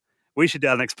idea. We should do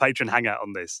our next patron hangout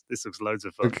on this. This looks loads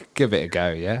of fun. Give it a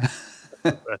go, yeah.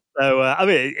 So, I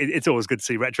mean, it's always good to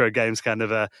see retro games kind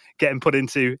of getting put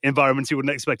into environments you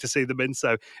wouldn't expect to see them in.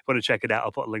 So if you want to check it out,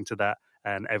 I'll put a link to that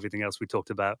and everything else we talked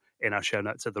about in our show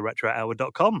notes at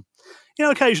theretrohour.com. You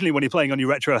know, occasionally when you're playing on your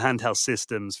retro handheld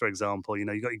systems, for example, you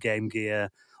know, you got your Game Gear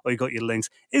or you got your Lynx,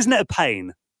 isn't it a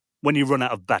pain when you run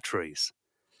out of batteries?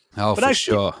 Oh, but for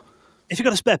sure. If you've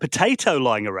got a spare potato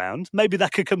lying around, maybe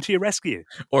that could come to your rescue.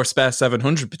 Or a spare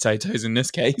 700 potatoes in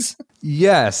this case.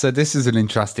 Yeah, so this is an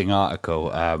interesting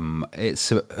article.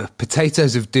 It's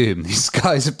Potatoes of Doom. These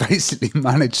guys have basically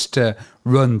managed to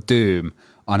run Doom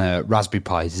on a Raspberry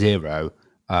Pi Zero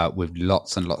with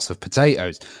lots and lots of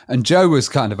potatoes. And Joe was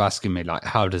kind of asking me, like,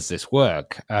 how does this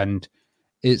work? And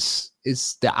it's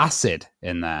the acid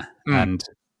in there. And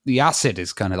the acid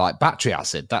is kind of like battery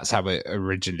acid. That's how it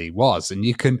originally was. And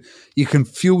you can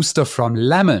fuel stuff from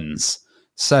lemons.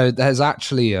 So there's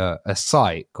actually a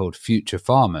site called Future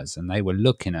Farmers, and they were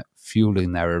looking at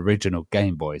fueling their original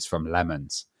Game Boys from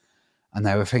lemons. And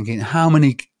they were thinking, how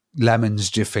many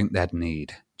lemons do you think they'd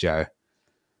need, Joe?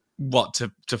 What,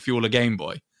 to fuel a Game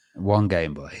Boy? One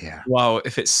Game Boy, yeah. Well,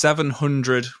 if it's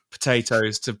 700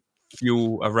 potatoes to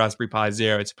fuel a Raspberry Pi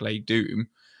Zero to play Doom,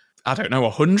 I don't know,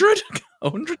 100?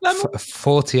 100 lemons?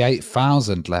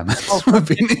 48,000 lemons would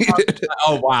be needed.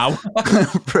 Oh, wow.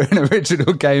 For an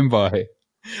original Game Boy.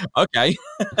 Okay.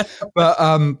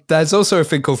 But there's also a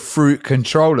thing called fruit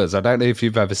controllers. I don't know if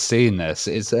you've ever seen this.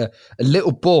 It's a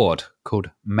little board called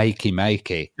Makey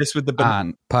Makey. This with the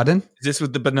pardon? Is this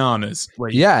with the bananas?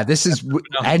 Yeah, this is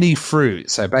any fruit.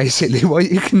 So basically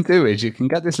what you can do is you can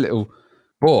get this little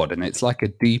board, and it's like a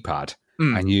D-pad.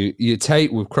 And you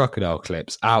take with crocodile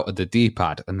clips out of the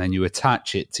D-pad, and then you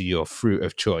attach it to your fruit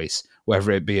of choice, whether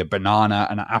it be a banana,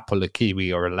 an apple, a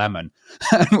kiwi, or a lemon.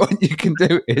 And what you can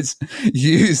do is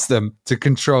use them to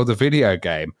control the video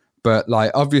game. But like,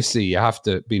 obviously you have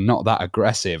to be not that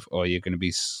aggressive, or you're going to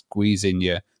be squeezing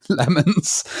your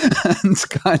lemons and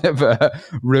kind of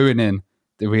ruining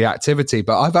the reactivity.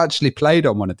 But I've actually played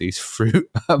on one of these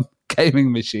fruit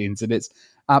gaming machines, and it's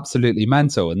absolutely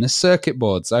mental. And this circuit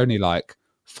board's only like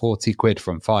 40 quid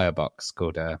from Firebox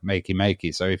called Makey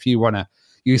Makey. So if you want to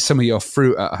use some of your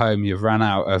fruit at home, you've ran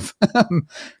out of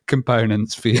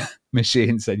components for your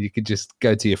machines, then you could just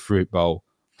go to your fruit bowl,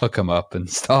 hook them up and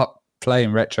start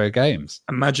playing retro games.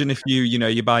 Imagine if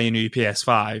you buy your new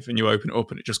PS5 and you open it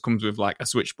up and it just comes with like a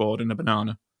switchboard and a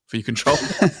banana for your control.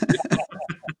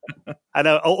 I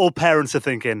know all parents are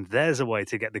thinking, there's a way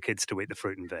to get the kids to eat the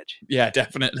fruit and veg. Yeah,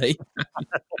 definitely.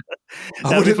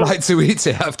 I wouldn't like to eat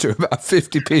it after about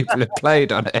 50 people have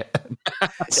played on it.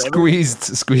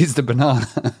 Squeezed the banana.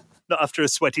 Not after a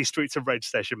sweaty Streets of Rage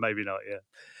session, maybe not, yeah.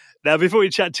 Now, before we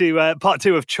chat to part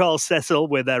 2 of Charles Cecil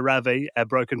with Ravi,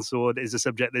 Broken Sword is the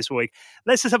subject this week,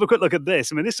 let's just have a quick look at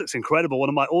this. I mean, this looks incredible. One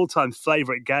of my all-time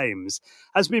favourite games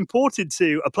has been ported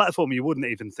to a platform you wouldn't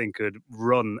even think could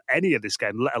run any of this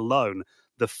game, let alone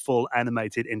the full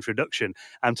animated introduction.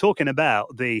 I'm talking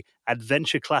about the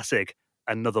adventure classic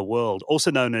Another World, also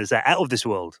known as Out of This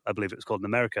World, I believe it was called in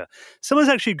America. Someone's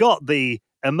actually got the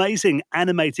amazing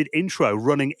animated intro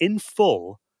running in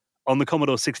full on the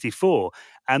Commodore 64.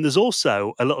 And there's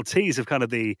also a little tease of kind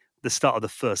of the start of the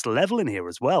first level in here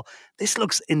as well. This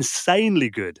looks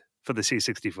insanely good for the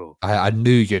C64. I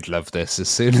knew you'd love this. As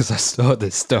soon as I saw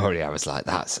this story, I was like,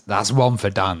 that's one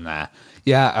for Dan there.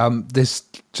 Yeah, this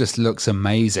just looks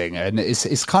amazing. And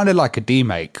it's kind of like a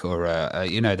demake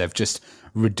or they've just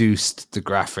reduced the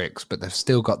graphics, but they've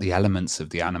still got the elements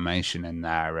of the animation in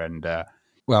there. And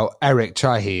Eric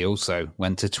Chahi also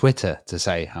went to Twitter to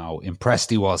say how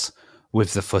impressed he was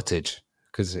with the footage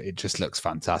because it just looks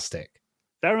fantastic.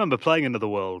 I remember playing Another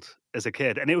World as a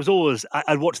kid, and it was always,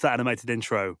 I'd watch that animated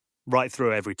intro right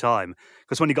through every time,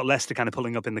 because when you got Lester kind of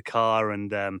pulling up in the car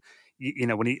and,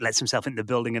 when he lets himself into the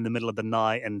building in the middle of the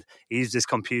night and he uses his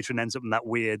computer and ends up in that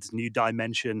weird new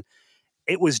dimension,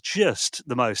 it was just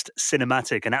the most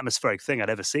cinematic and atmospheric thing I'd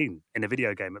ever seen in a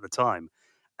video game at the time.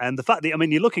 And the fact that,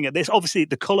 you're looking at this, obviously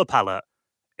the color palette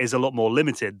is a lot more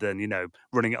limited than,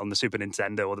 running it on the Super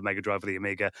Nintendo or the Mega Drive or the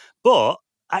Amiga. But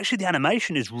actually the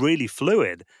animation is really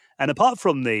fluid. And apart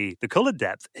from the color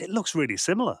depth, it looks really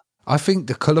similar. I think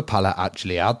the color palette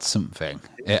actually adds something.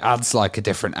 It adds like a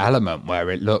different element where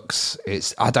it looks,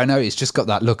 it's just got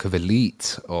that look of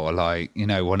Elite or like,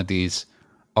 one of these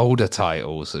older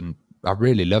titles. And I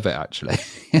really love it, actually.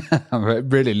 I'm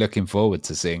really looking forward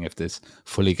to seeing if this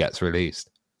fully gets released.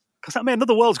 Because,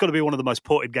 Another World's got to be one of the most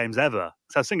ported games ever.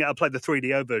 So I played the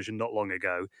 3DO version not long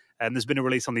ago, and there's been a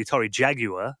release on the Atari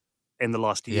Jaguar in the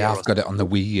last year. Yeah, I've got it on the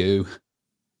Wii U.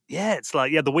 Yeah, it's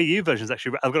like, the Wii U version is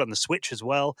actually, I've got it on the Switch as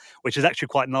well, which is actually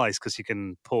quite nice because you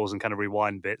can pause and kind of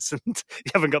rewind bits, and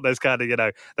you haven't got those kind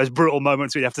of, those brutal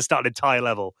moments where you have to start an entire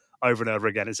level over and over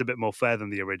again. It's a bit more fair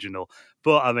than the original.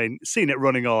 But, seeing it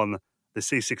running on the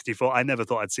C64, I never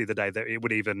thought I'd see the day that it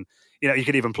would even, you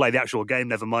could even play the actual game,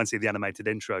 never mind see the animated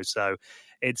intro. So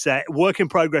it's a work in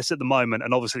progress at the moment,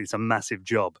 and obviously it's a massive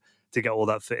job to get all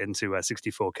that fit into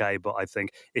 64K. But I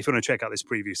think if you want to check out this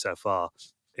preview so far,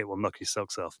 it will knock your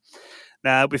socks off.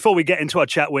 Now, before we get into our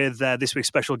chat with this week's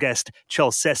special guest,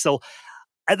 Charles Cecil,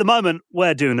 at the moment,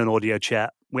 we're doing an audio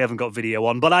chat. We haven't got video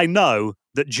on, but I know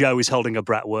that Joe is holding a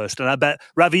bratwurst. And I bet,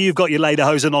 Ravi, you've got your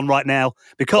lederhosen on right now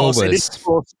because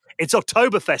it's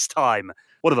Oktoberfest time.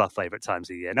 One of our favourite times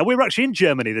of the year. Now, we were actually in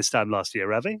Germany this time last year,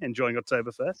 Ravi, enjoying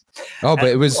Oktoberfest. Oh, but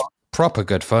it was proper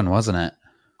good fun, wasn't it?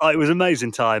 Oh, it was an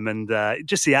amazing time, and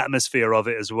just the atmosphere of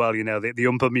it as well, the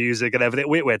Oompa music and everything.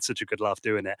 We had such a good laugh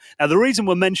doing it. Now, the reason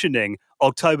we're mentioning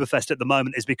Oktoberfest at the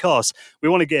moment is because we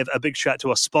want to give a big shout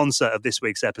to our sponsor of this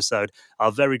week's episode,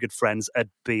 our very good friends at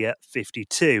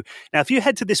Beer52. Now, if you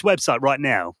head to this website right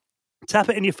now, tap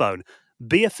it in your phone,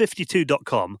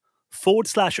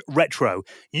 beer52.com/retro,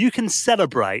 you can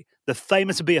celebrate the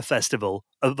famous beer festival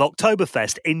of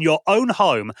Oktoberfest in your own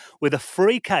home with a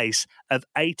free case of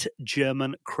 8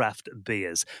 German craft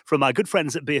beers from our good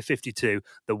friends at Beer52,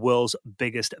 the world's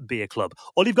biggest beer club.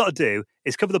 All you've got to do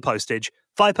is cover the postage,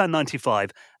 £5.95,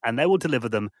 and they will deliver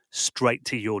them straight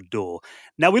to your door.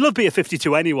 Now, we love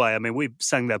Beer52 anyway. We've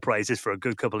sang their praises for a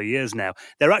good couple of years now.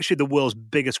 They're actually the world's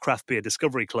biggest craft beer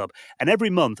discovery club, and every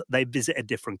month they visit a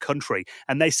different country,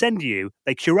 and they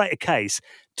curate a case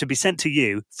to be sent to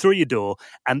you through your door,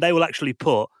 and they will actually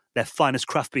put their finest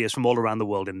craft beers from all around the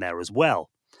world in there as well.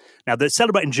 Now, they're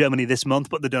celebrating Germany this month,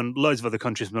 but they've done loads of other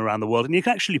countries from around the world, and you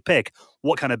can actually pick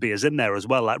what kind of beer's in there as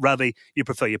well. Like Ravi, you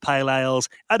prefer your pale ales.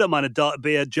 I don't mind a dark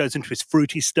beer. Joe's into his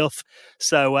fruity stuff.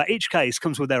 So each case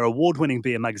comes with their award-winning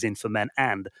beer magazine for men,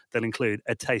 and they'll include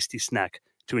a tasty snack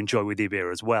to enjoy with your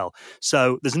beer as well.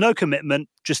 So there's no commitment.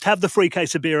 Just have the free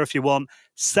case of beer if you want.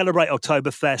 Celebrate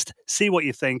Oktoberfest. See what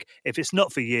you think. If it's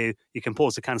not for you, you can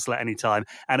pause to cancel at any time.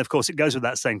 And of course, it goes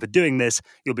without saying, for doing this,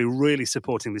 you'll be really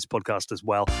supporting this podcast as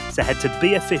well. So head to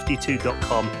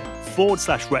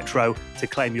beer52.com/retro to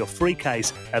claim your free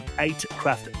case of 8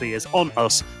 craft beers on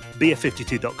us.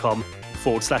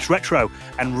 beer52.com/retro,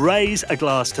 and raise a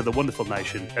glass to the wonderful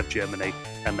nation of Germany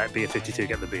and let Beer 52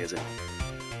 get the beers in.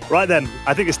 Right then,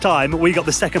 I think it's time. We got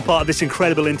the second part of this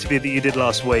incredible interview that you did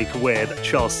last week with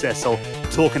Charles Cecil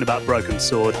talking about Broken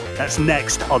Sword. That's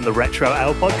next on the Retro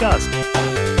Hour podcast.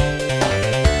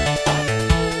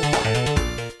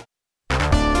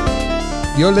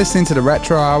 You're listening to the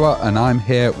Retro Hour, and I'm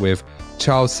here with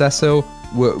Charles Cecil.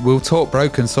 We'll talk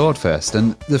Broken Sword first.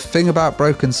 And the thing about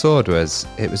Broken Sword was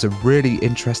it was a really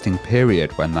interesting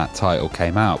period when that title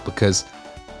came out, because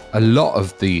a lot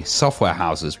of the software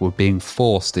houses were being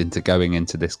forced into going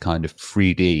into this kind of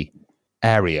 3D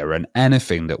area, and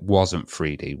anything that wasn't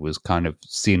 3D was kind of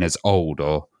seen as old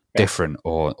or different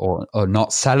or not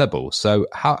sellable. So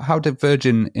how did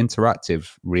Virgin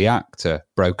Interactive react to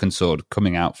Broken Sword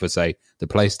coming out for, say, the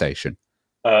PlayStation?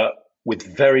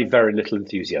 With very, very little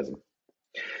enthusiasm.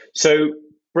 So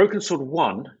Broken Sword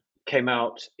 1 came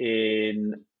out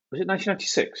in, was it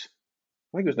 1996?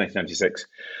 I think it was 1996.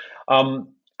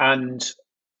 And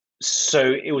so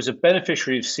it was a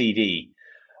beneficiary of CD,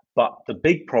 but the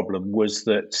big problem was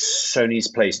that Sony's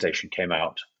PlayStation came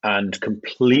out and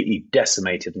completely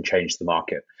decimated and changed the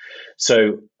market.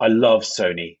 So I love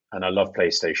Sony and I love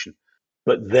PlayStation,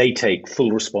 but they take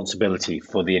full responsibility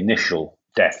for the initial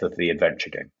death of the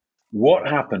adventure game. What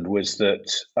happened was that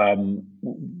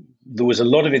there was a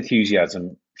lot of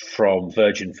enthusiasm from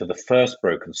Virgin for the first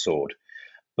Broken Sword,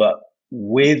 but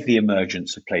with the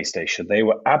emergence of PlayStation, they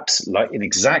were absolutely, in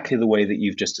exactly the way that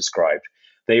you've just described,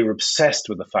 they were obsessed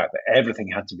with the fact that everything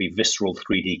had to be visceral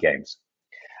 3D games.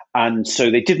 And so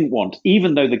they didn't want,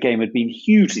 even though the game had been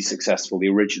hugely successful, the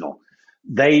original,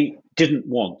 they didn't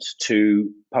want to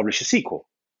publish a sequel.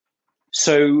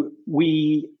 So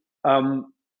we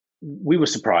were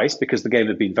surprised because the game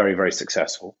had been very, very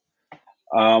successful.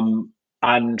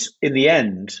 And in the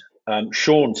end,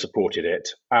 Sean supported it,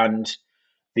 and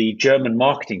the German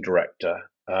marketing director,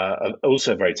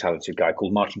 also a very talented guy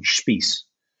called Martin Spiess,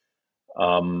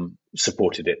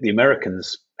 supported it. The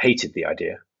Americans hated the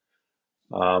idea.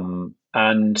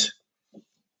 And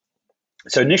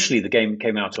so initially the game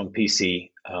came out on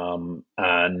PC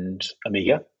and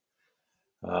Amiga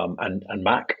and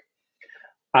Mac.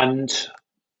 And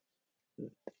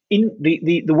in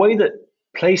the way that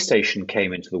PlayStation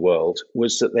came into the world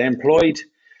was that they employed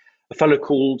a fellow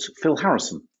called Phil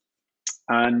Harrison.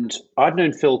 And I've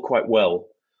known Phil quite well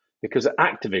because at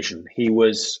Activision, he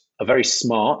was a very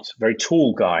smart, very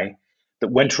tall guy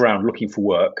that went around looking for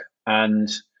work. And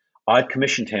I'd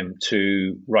commissioned him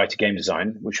to write a game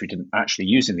design, which we didn't actually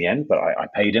use in the end, but I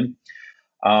paid him.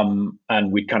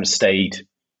 And we kind of stayed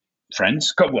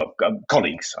friends,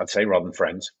 colleagues, I'd say, rather than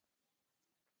friends.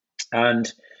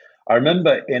 And I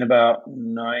remember in about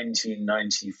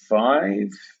 1995,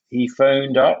 he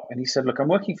phoned up and he said, look, I'm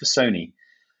working for Sony.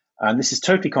 And this is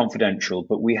totally confidential,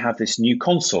 but we have this new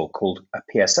console called a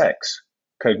PSX,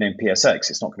 codename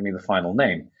PSX. It's not going to be the final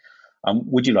name.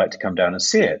 Would you like to come down and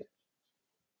see it?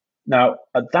 Now,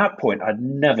 at that point, I'd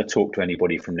never talked to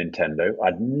anybody from Nintendo.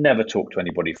 I'd never talked to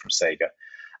anybody from Sega.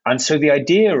 And so the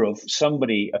idea of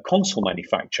somebody, a console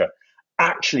manufacturer,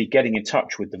 actually getting in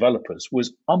touch with developers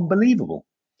was unbelievable.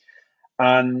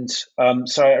 And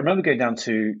so I remember going down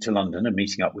to London and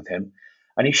meeting up with him.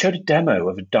 And he showed a demo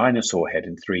of a dinosaur head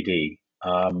in 3D.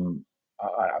 I'm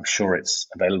sure it's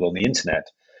available on the internet.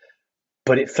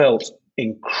 But it felt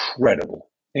incredible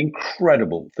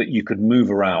that you could move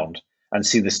around and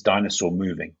see this dinosaur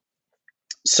moving.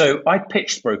 So I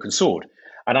pitched Broken Sword.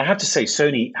 And I have to say,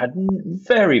 Sony had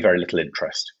very, very little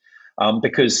interest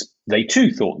because they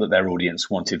too thought that their audience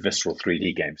wanted visceral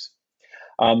 3D games.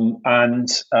 And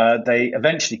they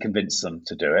eventually convinced them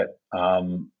to do it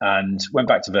and went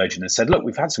back to Virgin and said, look,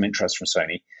 we've had some interest from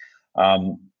Sony.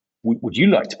 Would you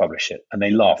like to publish it? And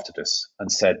they laughed at us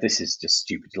and said, this is just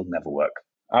stupid. It'll never work.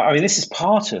 I mean, this is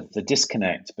part of the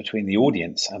disconnect between the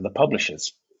audience and the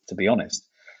publishers, to be honest.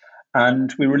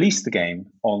 And we released the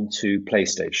game onto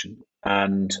PlayStation.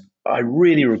 And I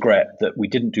really regret that we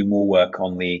didn't do more work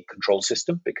on the control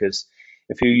system, because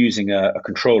if you're using a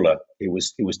controller, it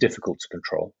was difficult to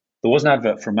control. There was an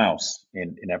advert for a mouse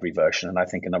in every version, and I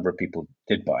think a number of people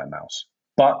did buy a mouse.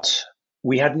 But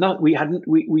we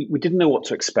didn't know what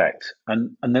to expect,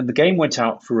 and then the game went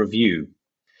out for review.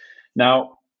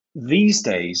 Now, these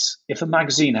days, if a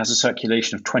magazine has a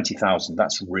circulation of 20,000,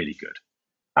 that's really good.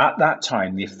 At that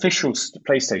time, the official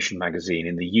PlayStation magazine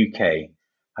in the UK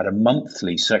had a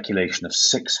monthly circulation of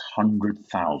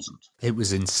 600,000. It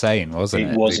was insane, wasn't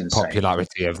it? It was the insane.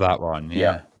 Popularity of that one.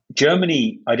 Yeah.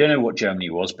 Germany, I don't know what Germany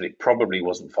was, but it probably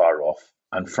wasn't far off.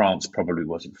 And France probably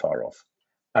wasn't far off.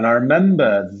 And I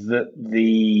remember that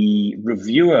the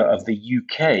reviewer of the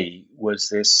UK was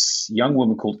this young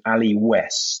woman called Ali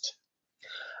West.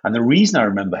 And the reason I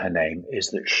remember her name is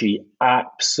that she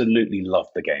absolutely loved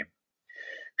the game.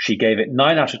 She gave it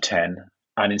 9 out of 10.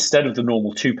 And instead of the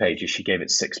normal 2 pages, she gave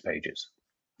it 6 pages.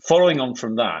 Following on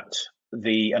from that,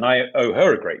 and I owe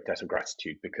her a great debt of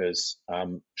gratitude because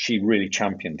she really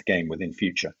championed the game within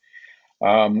Future.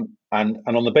 And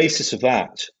on the basis of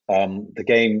that, the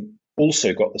game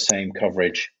also got the same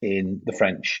coverage in the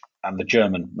French and the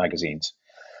German magazines.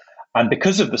 And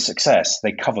because of the success,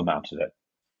 they cover mounted it.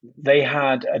 They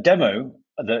had a demo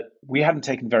that we hadn't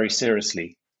taken very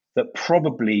seriously that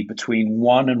probably between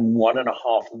 1 and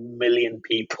 1.5 million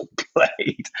people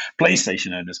played,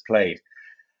 PlayStation owners played.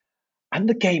 And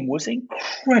the game was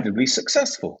incredibly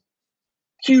successful,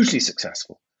 hugely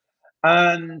successful.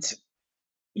 And,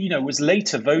 was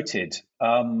later voted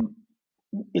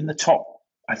in the top,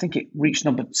 I think it reached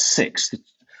number 6,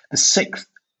 the 6th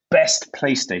best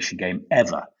PlayStation game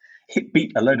ever. It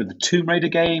beat a load of the Tomb Raider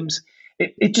games.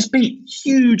 It just beat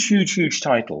huge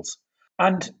titles.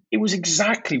 And it was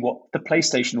exactly what the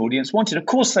PlayStation audience wanted. Of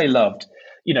course, they loved,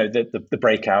 the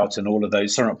Breakout and all of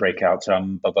those. Sorry, not Breakout.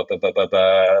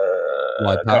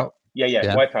 Wipeout.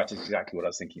 Yeah. Wipeout is exactly what I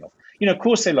was thinking of. Of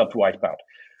course, they loved Wipeout.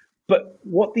 But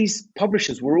what these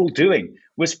publishers were all doing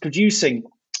was producing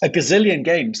a gazillion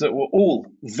games that were all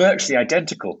virtually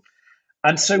identical.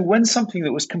 And so when something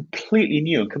that was completely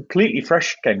new and completely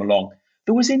fresh came along,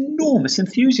 there was enormous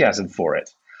enthusiasm for it.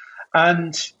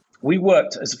 And we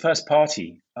worked as a first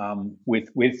party with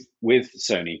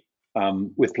Sony,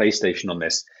 with PlayStation on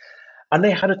this. And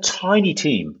they had a tiny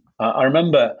team. I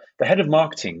remember the head of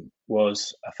marketing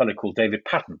was a fellow called David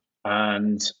Patton.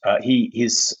 And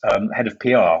his head of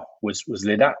PR was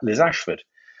Liz Ashford.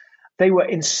 They were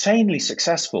insanely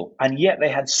successful, and yet they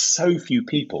had so few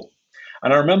people.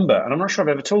 And I remember, and I'm not sure I've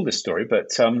ever told this story,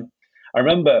 but I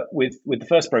remember with the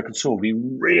first Broken Sword, we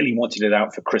really wanted it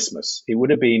out for Christmas. It would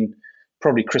have been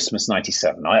probably Christmas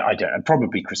 97. I don't know,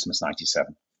 probably Christmas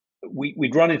 97.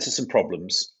 We'd run into some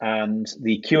problems, and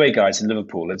the QA guys in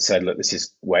Liverpool had said, look, this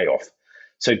is way off.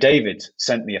 So David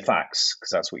sent me a fax,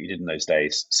 because that's what you did in those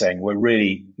days, saying we're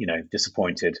really,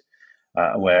 disappointed.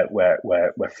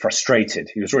 We're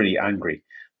frustrated. He was really angry,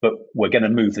 but we're going to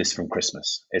move this from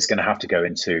Christmas. It's going to have to go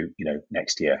into,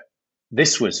 next year.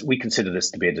 We consider this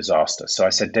to be a disaster. So I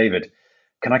said, David,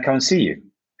 can I come and see you? And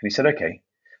he said, okay.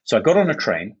 So I got on a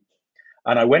train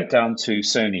and I went down to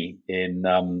Sony in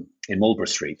Marlborough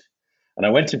Street, and I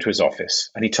went into his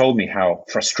office and he told me how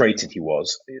frustrated he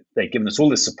was. They'd given us all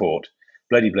this support,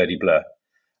 bloody blur.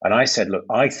 And I said, look,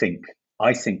 I think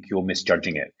you're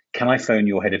misjudging it. Can I phone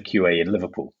your head of QA in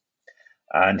Liverpool?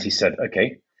 And he said,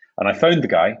 okay. And I phoned the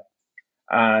guy,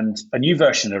 and a new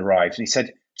version had arrived. And he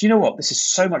said, do you know what? This is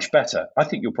so much better. I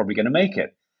think you're probably going to make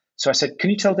it. So I said, can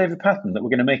you tell David Patton that we're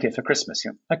going to make it for Christmas?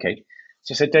 Yeah, okay.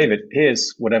 So I said, David,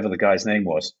 here's whatever the guy's name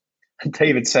was. And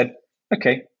David said,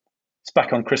 okay, it's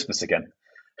back on Christmas again.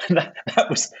 And that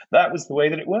was the way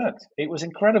that it worked. It was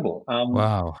incredible.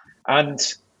 Wow. And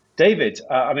David,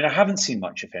 I haven't seen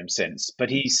much of him since, but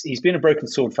he's been a Broken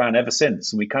Sword fan ever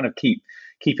since, and we kind of keep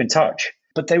in touch.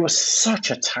 But they were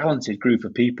such a talented group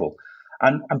of people.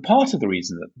 And part of the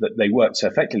reason that they worked so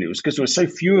effectively was because there were so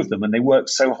few of them and they worked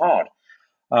so hard.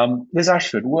 Liz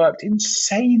Ashford worked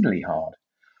insanely hard.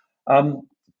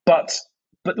 But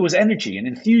there was energy and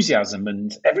enthusiasm,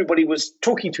 and everybody was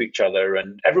talking to each other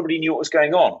and everybody knew what was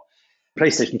going on.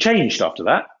 PlayStation changed after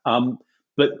that,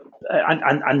 but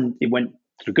it went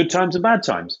through good times and bad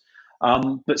times.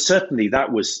 But certainly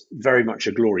that was very much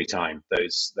a glory time,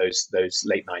 those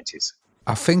late 90s.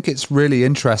 I think it's really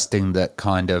interesting that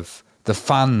kind of the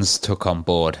fans took on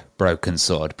board Broken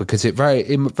Sword, because it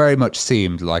very much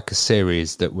seemed like a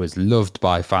series that was loved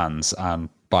by fans and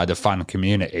by the fan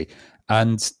community.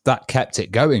 And that kept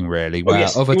it going, really, where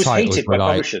other titles were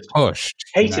like pushed.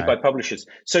 Hated by publishers.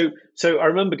 So I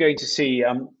remember going to see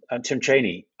Tim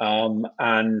Chaney, and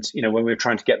when we were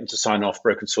trying to get them to sign off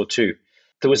Broken Sword 2,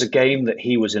 there was a game that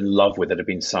he was in love with that had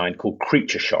been signed called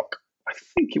Creature Shock. I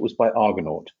think it was by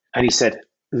Argonaut. And he said,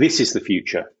 this is the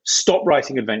future. Stop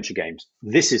writing adventure games.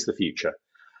 This is the future.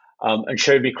 And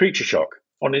showed me Creature Shock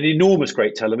on an enormous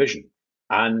great television.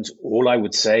 And all I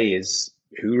would say is,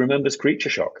 who remembers Creature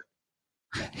Shock?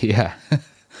 Yeah.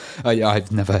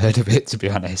 I've never heard of it, to be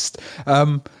honest.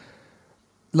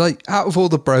 Like, out of all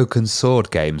the Broken Sword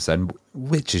games, then,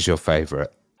 which is your favourite?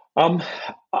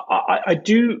 I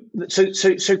do.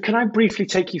 So can I briefly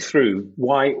take you through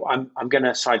why I'm going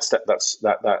to sidestep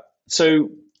that? So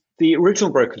the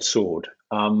original Broken Sword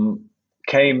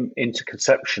came into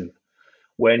conception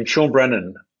when Sean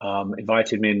Brennan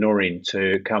invited me and Noreen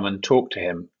to come and talk to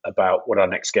him about what our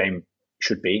next game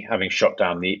should be, having shot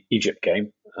down the Egypt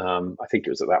game. I think it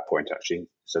was at that point, actually,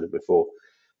 instead of before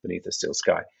Beneath the Steel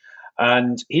Sky.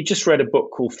 And he just read a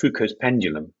book called Foucault's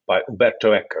Pendulum by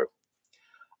Umberto Eco.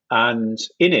 And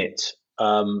in it,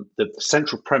 the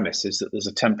central premise is that there's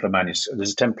a Templar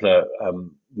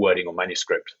wording or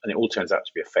manuscript, and it all turns out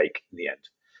to be a fake in the end.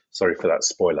 Sorry for that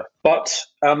spoiler. But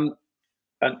and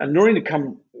Noreen had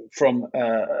come from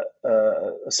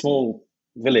a small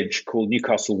village called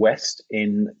Newcastle West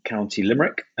in County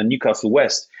Limerick, and Newcastle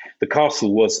West, the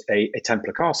castle was a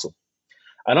Templar castle,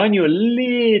 and I knew a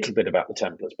little bit about the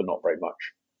Templars, but not very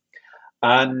much.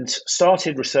 And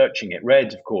started researching it,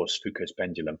 read, of course, Foucault's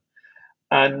Pendulum,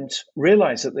 and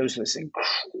realized that there was this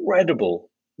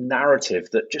incredible narrative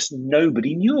that just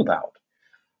nobody knew about.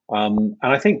 And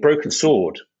I think Broken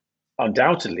Sword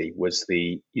undoubtedly was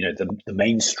the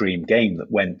mainstream game that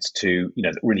went to,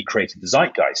 that really created the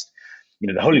zeitgeist.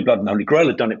 The Holy Blood and the Holy Grail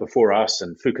had done it before us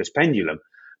and Foucault's Pendulum,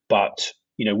 but,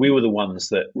 we were the ones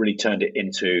that really turned it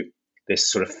into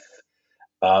this sort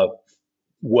of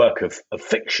work of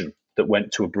fiction that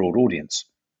went to a broad audience.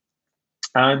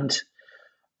 And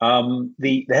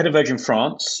the head of Virgin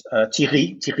France,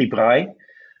 Thierry Braille,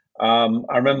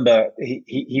 I remember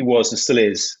he was and still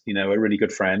is, a really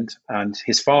good friend. And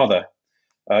his father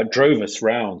drove us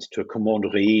round to a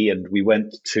commanderie, and we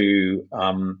went to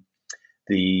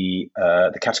the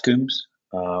catacombs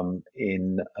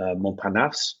in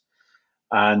Montparnasse,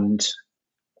 and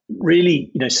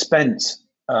really, spent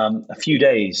a few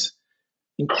days,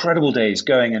 incredible days,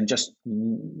 going and just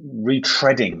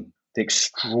retreading the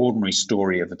extraordinary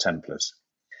story of the Templars.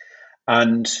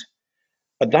 And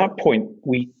at that point,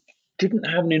 we didn't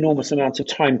have an enormous amount of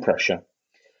time pressure.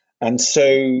 And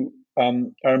so I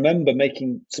remember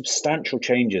making substantial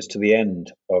changes to the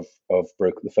end of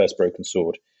the first Broken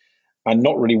Sword, and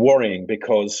not really worrying,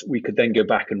 because we could then go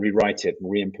back and rewrite it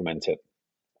and re-implement it.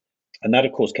 And that,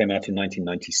 of course, came out in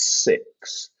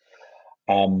 1996.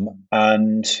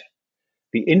 And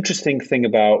the interesting thing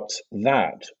about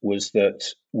that was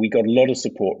that we got a lot of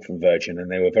support from Virgin, and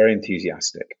they were very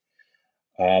enthusiastic.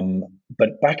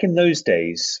 But back in those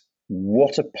days,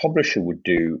 what a publisher would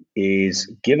do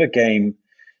is give a game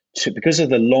because of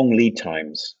the long lead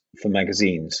times for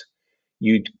magazines,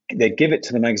 they'd give it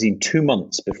to the magazine 2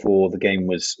 months before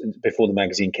the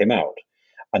magazine came out.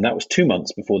 And that was 2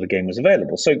 months before the game was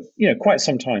available. So, quite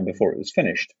some time before it was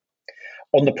finished,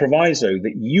 on the proviso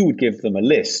that you would give them a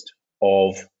list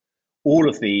of all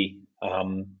of the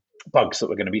bugs that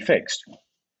were going to be fixed.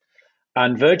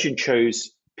 And Virgin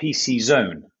chose PC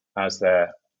Zone as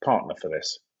their partner for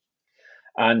this.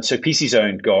 And so PC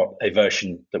Zone got a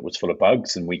version that was full of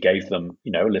bugs, and we gave them,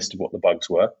 a list of what the bugs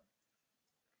were.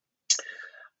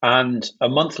 And a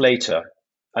month later,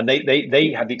 and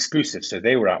they had the exclusive, so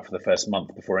they were out for the first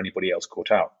month before anybody else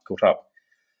caught up.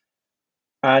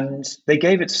 And they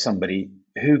gave it to somebody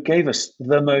who gave us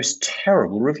the most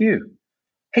terrible review.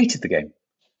 Hated the game.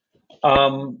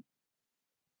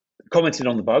 Commented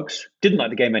on the bugs. Didn't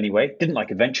like the game anyway. Didn't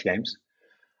like adventure games.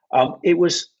 It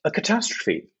was a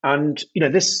catastrophe. And,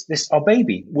 this our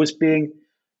baby was being,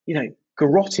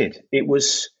 garroted. It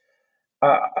was,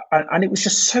 and it was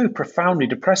just so profoundly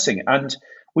depressing. And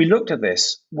we looked at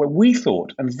this where we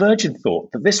thought, and Virgin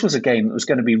thought, that this was a game that was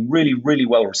going to be really, really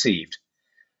well received.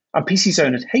 And PC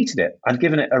Zone had hated it and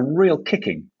given it a real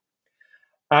kicking.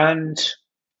 And,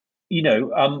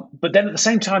 but then at the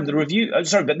same time, but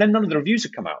then none of the reviews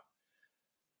had come out.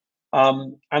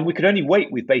 And we could only wait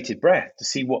with bated breath to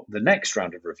see what the next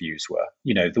round of reviews were,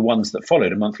 the ones that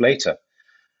followed a month later.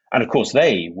 And of course,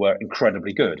 they were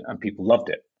incredibly good and people loved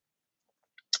it.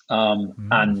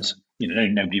 And,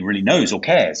 nobody really knows or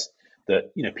cares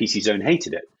that, PC Zone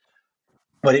hated it.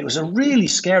 But it was a really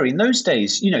scary, in those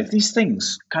days, these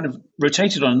things kind of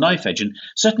rotated on a knife edge. And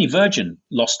certainly Virgin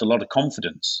lost a lot of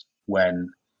confidence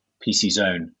when PC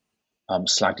Zone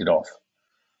slagged it off.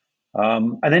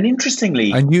 And then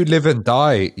interestingly, and you live and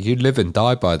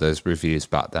die by those reviews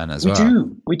back then as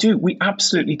well. We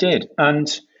absolutely did. And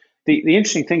the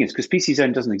interesting thing is, because PC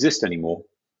Zone doesn't exist anymore,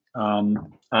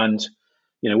 and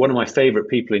one of my favorite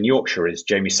people in Yorkshire is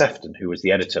Jamie Sefton, who was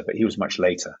the editor, but he was much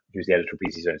later. He was the editor of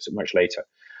PC Zone, so much later.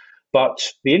 But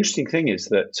the interesting thing is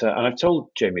that, and I've told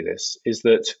Jamie this, is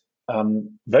that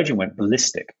Virgin went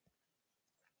ballistic,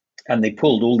 and they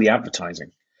pulled all the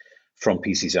advertising from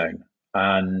PC Zone,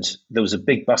 and there was a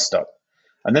big bust up.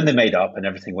 And then they made up, and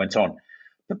everything went on.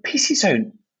 But PC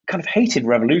Zone kind of hated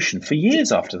Revolution for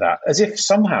years after that, as if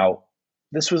somehow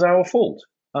this was our fault.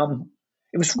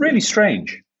 It was really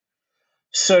strange.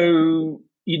 So,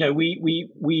 you know,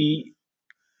 we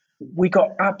got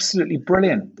absolutely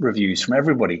brilliant reviews from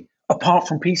everybody, apart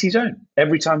from PC Zone,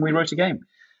 every time we wrote a game.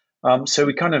 So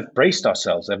we kind of braced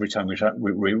ourselves every time we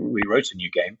wrote a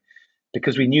new game,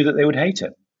 because we knew that they would hate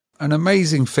it. An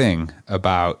amazing thing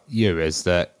about you is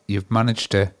that you've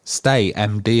managed to stay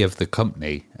MD of the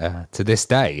company to this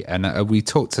day. And we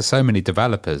talked to so many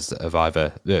developers that have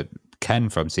either, Ken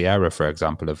from Sierra, for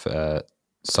example, have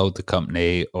sold the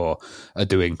company or are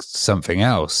doing something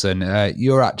else. And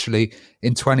you're actually,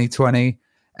 in 2020,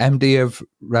 MD of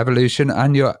Revolution,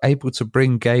 and you're able to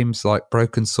bring games like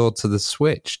Broken Sword to the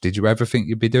Switch. Did you ever think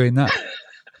you'd be doing that?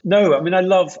 No, I mean, I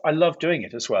love doing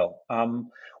it as well.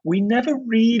 We never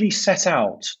really set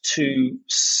out to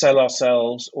sell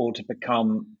ourselves or to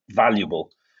become valuable.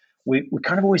 We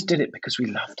kind of always did it because we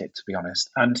loved it, to be honest.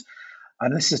 And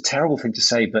this is a terrible thing to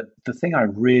say, but the thing I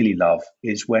really love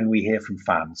is when we hear from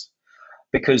fans,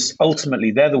 because ultimately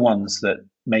they're the ones that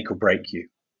make or break you.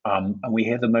 And we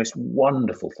hear the most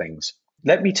wonderful things.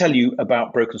 Let me tell you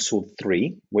about Broken Sword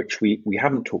 3, which we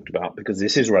haven't talked about because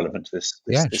this is relevant to this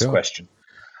sure. question.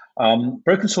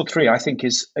 Broken Sword 3, I think,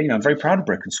 is, I'm very proud of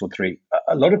Broken Sword 3.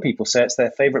 A lot of people say it's their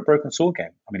favorite Broken Sword game.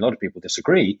 I mean, a lot of people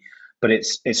disagree, but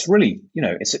it's really,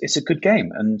 it's a good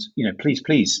game. And, please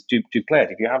do play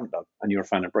it if you haven't done and you're a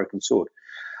fan of Broken Sword.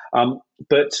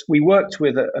 But we worked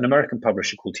with an American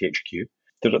publisher called THQ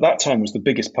that at that time was the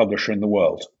biggest publisher in the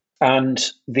world. And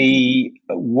the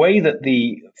way that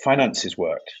the finances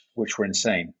worked, which were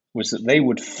insane, was that they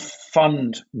would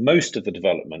fund most of the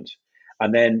development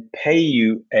and then pay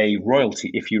you a royalty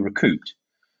if you recouped.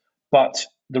 But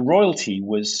the royalty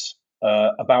was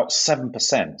about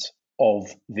 7% of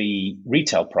the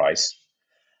retail price,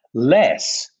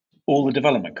 less all the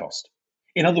development cost.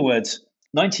 In other words,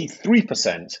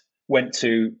 93% went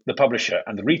to the publisher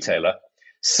and the retailer,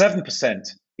 7%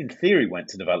 in theory went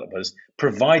to developers,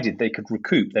 provided they could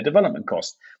recoup their development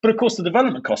cost. But of course, the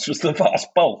development cost was the vast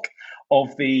bulk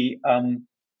of the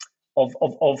of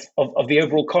the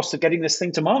overall cost of getting this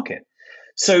thing to market.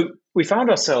 So we found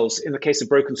ourselves in the case of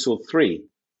Broken Sword 3,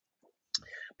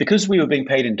 because we were being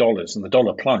paid in dollars and the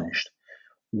dollar plunged,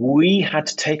 we had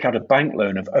to take out a bank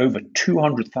loan of over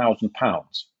 £200,000.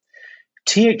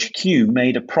 THQ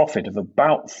made a profit of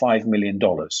about $5 million.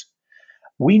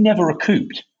 We never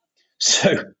recouped.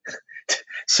 So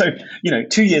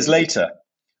 2 years later,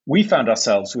 we found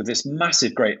ourselves with this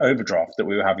massive, great overdraft that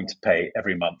we were having to pay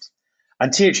every month.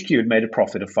 And THQ had made a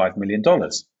profit of $5 million.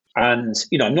 And,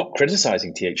 I'm not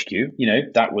criticizing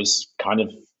THQ. That was kind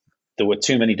of, there were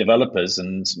too many developers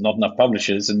and not enough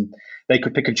publishers, and they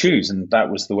could pick and choose. And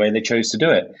that was the way they chose to do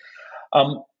it.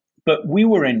 But we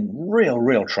were in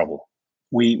real trouble.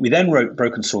 We then wrote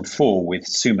Broken Sword 4 with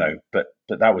Sumo, but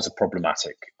that was a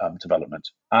problematic development.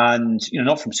 And,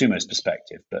 not from Sumo's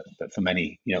perspective, but for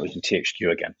many, it was in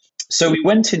THQ again. So we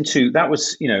went into, that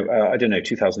was,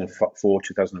 2004,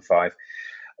 2005.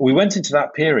 We went into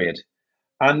that period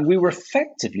and we were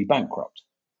effectively bankrupt.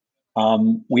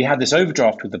 We had this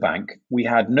overdraft with the bank. We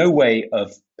had no way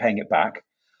of paying it back.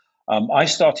 I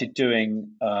started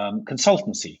doing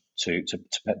consultancy to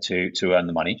earn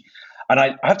the money. And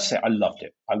I have to say, I loved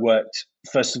it. I worked,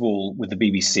 first of all, with the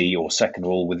BBC, or second of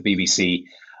all, with the BBC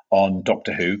on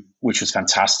Doctor Who, which was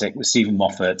fantastic, with Stephen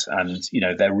Moffat and,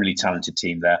 their really talented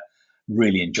team there.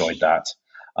 Really enjoyed that.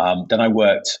 Then I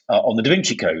worked on the Da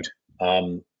Vinci Code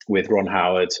with Ron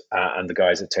Howard and the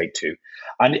guys at Take-Two.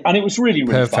 And it was really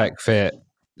perfect fun. Fit.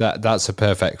 That's a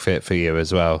perfect fit for you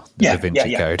as well. The Da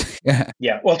Vinci Code.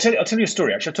 Yeah. Well, I'll tell you a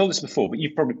story. Actually, I've told this before, but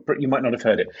you might not have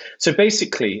heard it. So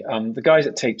basically, the guys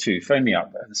at Take-Two phone me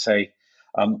up and say,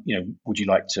 would you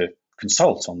like to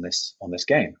consult on this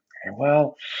game? And,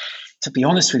 well, to be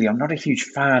honest with you, I'm not a huge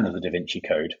fan of the Da Vinci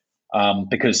Code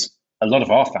because a lot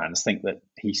of our fans think that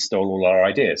he stole all our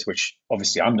ideas, which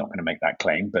obviously I'm not going to make that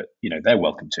claim, but they're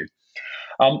welcome to.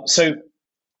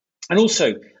 And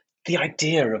also the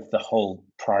idea of the whole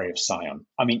Priory of Sion,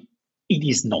 I mean, it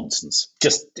is nonsense.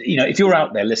 Just, if you're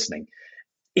out there listening,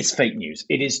 it's fake news.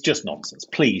 It is just nonsense.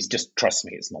 Please just trust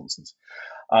me, it's nonsense.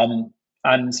 And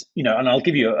I'll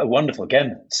give you a wonderful,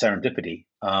 again, serendipity.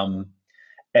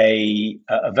 A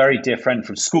very dear friend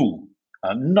from school,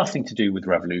 nothing to do with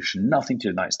Revolution, nothing to do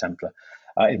with Knights Templar,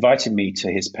 invited me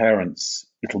to his parents'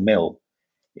 little mill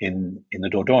in the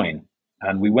Dordogne,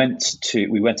 and we went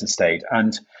and stayed.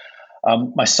 And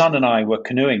My son and I were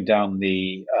canoeing down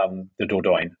the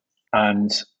Dordogne,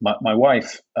 and my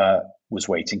wife was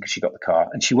waiting because she got the car,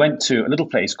 and she went to a little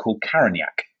place called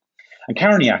Carignac. And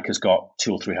Carignac has got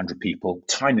 200 or 300 people,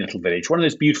 tiny little village, one of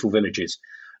those beautiful villages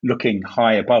looking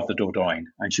high above the Dordogne.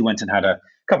 And she went and had a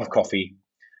cup of coffee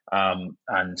and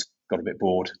got a bit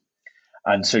bored.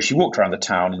 And so she walked around the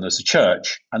town, and there's a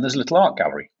church and there's a little art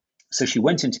gallery. So she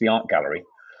went into the art gallery,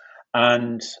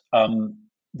 and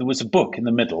there was a book in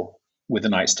the middle with a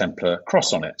Knights Templar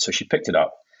cross on it. So she picked it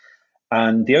up,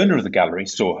 and the owner of the gallery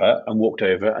saw her and walked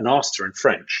over and asked her in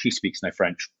French, she speaks no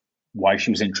French, why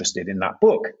she was interested in that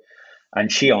book. And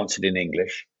she answered in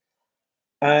English.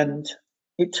 And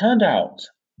it turned out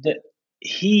that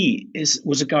he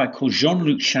was a guy called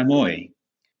Jean-Luc Chamois,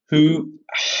 who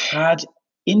had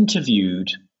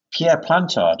interviewed Pierre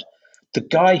Plantard, the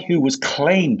guy who was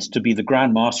claimed to be the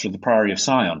Grand Master of the Priory of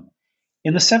Sion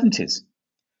in the 70s.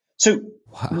 So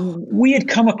we had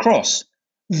come across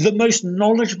the most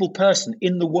knowledgeable person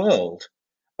in the world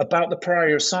about the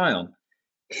Priory of Sion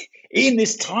in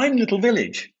this tiny little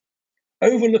village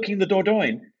overlooking the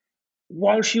Dordogne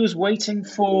while she was waiting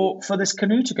for this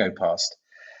canoe to go past.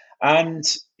 And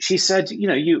she said,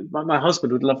 my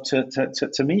husband would love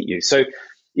to meet you. So,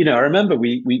 I remember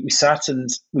we sat and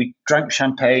we drank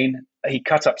champagne. He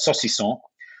cut up saucisson,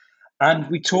 and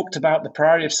we talked about the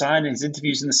Priory of Sion and his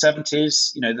interviews in the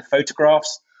 70s, the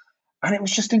photographs. And it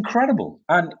was just incredible.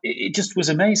 And it just was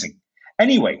amazing.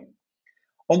 Anyway,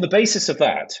 on the basis of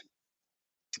that,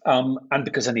 and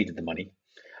because I needed the money,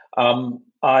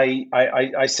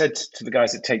 I said to the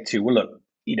guys at Take-Two, well, look,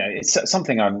 it's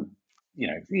something I'd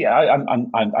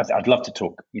love to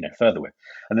talk, further with.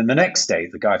 And then the next day,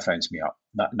 the guy phones me up,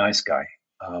 that nice guy,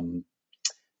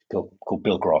 called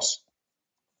Bill Gross.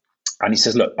 And he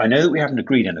says, look, I know that we haven't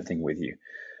agreed anything with you,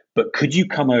 but could you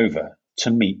come over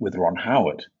to meet with Ron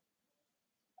Howard?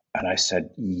 And I said,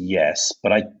 yes,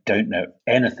 but I don't know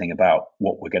anything about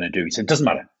what we're going to do. He said, it doesn't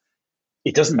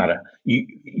matter.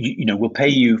 We'll pay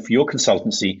you for your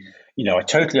consultancy. I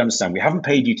totally understand. We haven't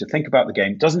paid you to think about the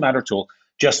game. It doesn't matter at all.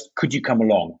 Just could you come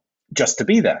along just to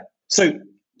be there? So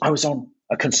I was on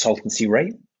a consultancy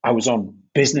rate. I was on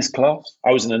business class.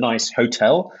 I was in a nice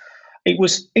hotel. It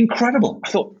was incredible. I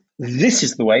thought, this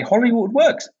is the way Hollywood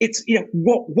works. It's,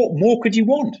 what more could you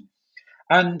want?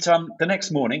 And the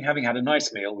next morning, having had a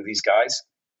nice meal with these guys,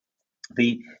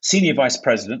 the senior vice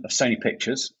president of Sony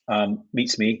Pictures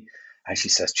meets me, and she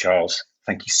says, Charles,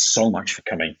 thank you so much for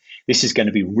coming. This is going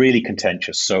to be really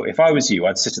contentious. So if I was you,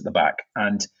 I'd sit at the back,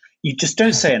 and you just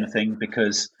don't say anything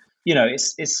because,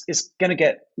 it's going to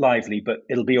get lively, but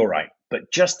it'll be all right.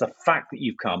 But just the fact that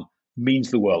you've come means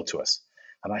the world to us.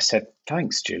 And I said,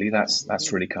 thanks, Julie.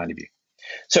 That's really kind of you.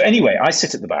 So anyway, I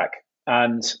sit at the back,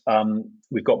 and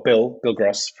we've got Bill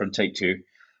Gross from Take-Two,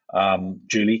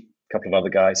 Julie, a couple of other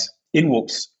guys. In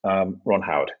walks Ron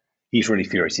Howard. He's really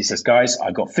furious. He says, guys,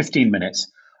 I've got 15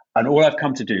 minutes, and all I've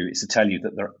come to do is to tell you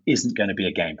that there isn't going to be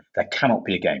a game. There cannot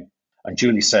be a game. And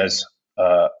Julie says,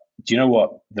 do you know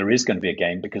what? There is going to be a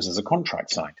game because there's a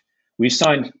contract signed. We've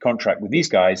signed a contract with these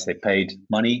guys. They paid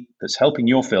money that's helping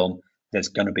your film. There's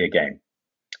going to be a game.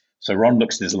 So Ron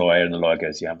looks at his lawyer, and the lawyer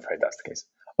goes, yeah, I'm afraid that's the case.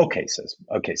 Okay, says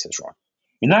Ron.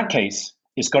 In that case,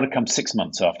 it's got to come 6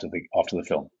 months after the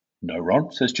film. No,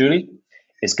 Ron, says Julie.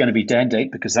 It's going to be day and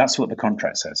date because that's what the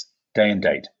contract says. Day and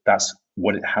date. That's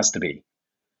what it has to be.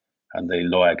 And the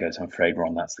lawyer goes, I'm afraid,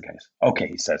 Ron, that's the case. Okay,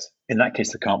 he says. In that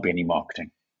case, there can't be any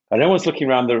marketing. And everyone's looking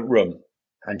around the room,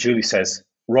 and Julie says,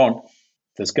 Ron,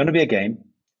 there's going to be a game.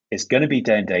 It's going to be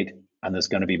day and date, and there's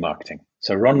going to be marketing.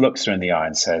 So Ron looks her in the eye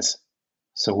and says,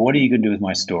 so what are you going to do with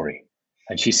my story?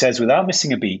 And she says, without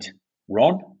missing a beat,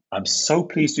 Ron, I'm so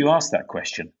pleased you asked that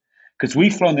question because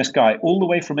we've flown this guy all the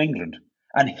way from England,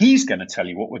 and he's going to tell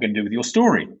you what we're going to do with your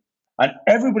story. And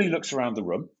everybody looks around the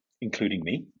room, including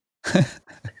me,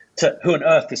 to who on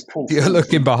earth this Paul? You're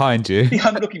looking behind you.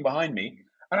 I'm looking behind me,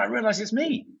 and I realize it's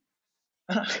me.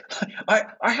 I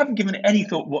haven't given it any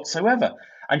thought whatsoever.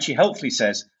 And she helpfully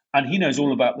says, and he knows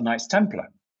all about the Knights Templar.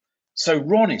 So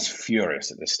Ron is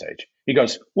furious at this stage. He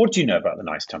goes, what do you know about the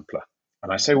Knights Templar?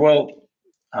 And I say, well,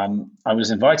 I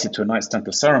was invited to a Knights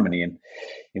Templar ceremony in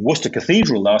Worcester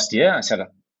Cathedral last year. I said,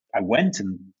 I went,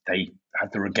 and they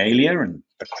had the regalia and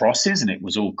the crosses, and it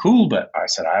was all cool. But I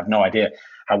said, I have no idea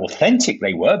how authentic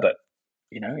they were, but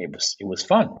it was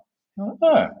fun. Oh,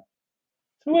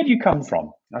 so where do you come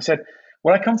from? I said,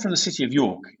 well, I come from the city of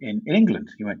York in England.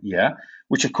 He went, yeah,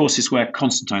 which of course is where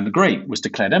Constantine the Great was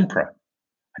declared emperor.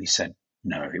 And he said,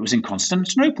 no, it was in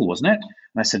Constantinople, wasn't it?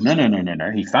 And I said,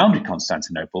 no. He founded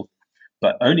Constantinople,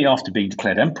 but only after being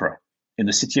declared emperor in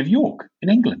the city of York in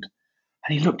England.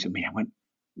 And he looked at me and went,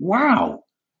 wow.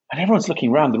 And everyone's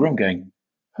looking around the room going,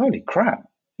 holy crap,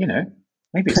 maybe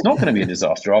it's not going to be a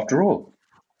disaster after all.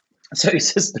 So he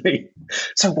says to me,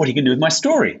 so what are you going to do with my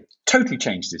story? Totally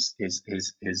changed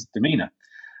his demeanor.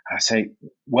 I say,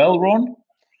 well, Ron,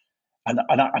 and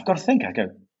I've got to think. I go,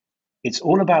 it's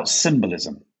all about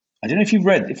symbolism. I don't know if you've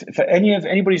read, for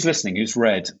anybody's listening who's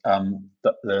read the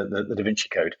Da Vinci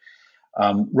Code,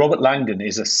 Robert Langdon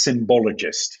is a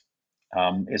symbologist.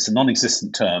 It's a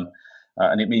non-existent term,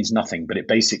 and it means nothing. But it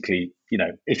basically,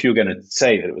 if you're going to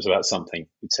say that it was about something,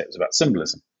 you'd say it was about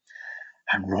symbolism.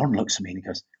 And Ron looks at me and he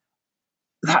goes,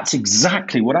 that's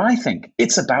exactly what I think.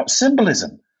 It's about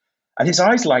symbolism. And his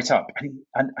eyes light up,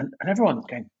 and everyone's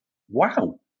going,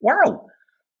 wow.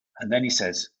 And then he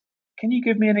says, can you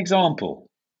give me an example?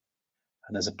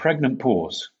 And there's a pregnant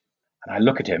pause. And I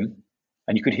look at him,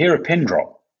 and you could hear a pin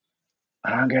drop.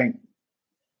 And I'm going,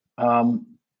 I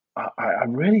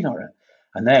really don't know.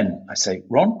 And then I say,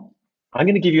 Ron, I'm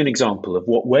going to give you an example of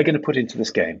what we're going to put into this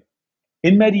game.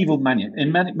 In medieval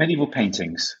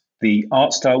paintings, the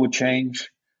art style would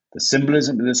change, the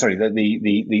symbolism,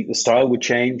 the style would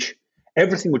change,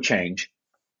 everything would change,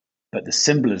 but the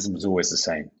symbolism was always the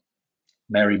same.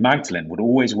 Mary Magdalene would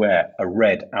always wear a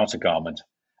red outer garment,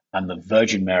 and the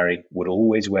Virgin Mary would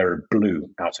always wear a blue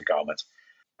outer garment.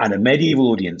 And a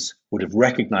medieval audience would have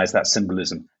recognized that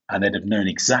symbolism, and they'd have known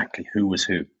exactly who was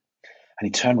who. And he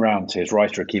turned around to his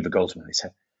writer, Akiva Goldsman, and he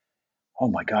said, oh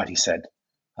my God, he said,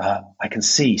 I can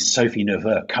see Sophie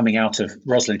Neveu coming out of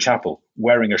Roslyn Chapel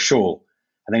wearing a shawl.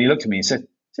 And then he looked at me and said,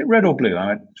 is it red or blue? I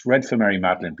went, it's red for Mary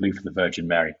Magdalene, blue for the Virgin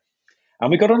Mary. And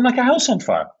we got on like a house on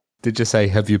fire. Did you say,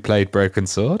 have you played Broken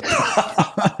Sword?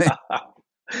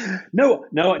 No,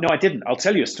 I didn't. I'll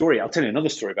tell you a story. I'll tell you another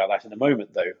story about that in a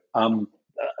moment, though.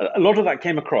 A lot of that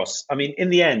came across. I mean, in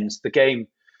the end, the game,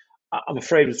 I'm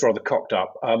afraid, was rather cocked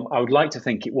up. I would like to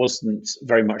think it wasn't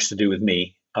very much to do with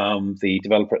me. The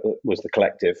developer was the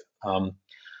collective.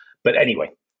 But anyway,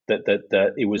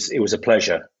 it was a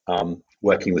pleasure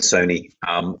working with Sony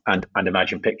and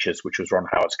Imagine Pictures, which was Ron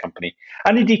Howard's company,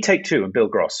 and indeed Take-Two and Bill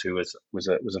Gross, who was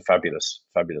a fabulous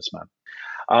man.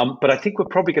 But I think we're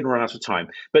probably going to run out of time.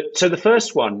 But so the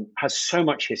first one has so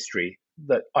much history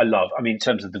that I love. I mean, in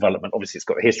terms of development, obviously it's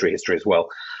got history as well.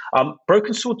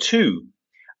 Broken Sword 2,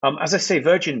 as I say,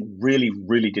 Virgin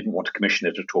really didn't want to commission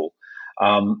it at all.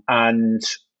 And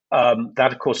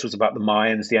that, of course, was about the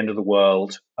Mayans, the end of the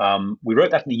world. We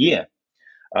wrote that in a year.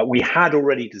 We had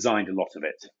already designed a lot of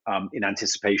it in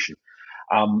anticipation.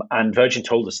 And Virgin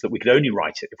told us that we could only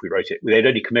write it if we wrote it. They'd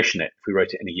only commission it if we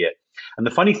wrote it in a year. And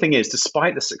the funny thing is,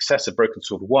 despite the success of Broken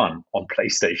Sword 1 on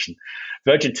PlayStation,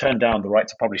 Virgin turned down the right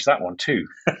to publish that one too.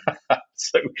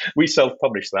 So we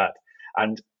self-published that.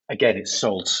 And again, it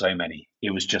sold so many.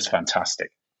 It was just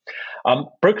fantastic.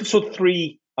 Broken Sword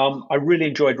 3, I really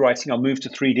enjoyed writing. I moved to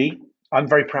 3D. I'm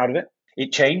very proud of it.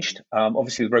 It changed.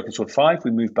 Obviously, with Broken Sword 5,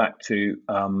 we moved back to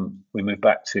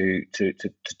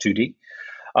 2D.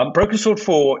 Broken Sword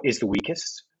 4 is the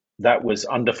weakest. That was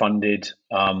underfunded,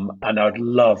 and I'd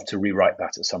love to rewrite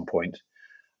that at some point.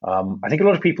 I think a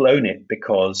lot of people own it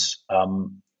because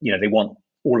they want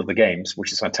all of the games,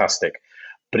 which is fantastic.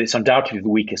 But it's undoubtedly the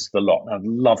weakest of the lot. And I'd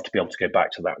love to be able to go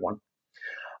back to that one.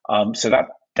 So that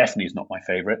definitely is not my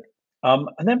favorite. And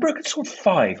then Broken Sword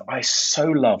 5, I so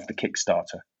love the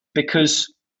Kickstarter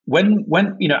because when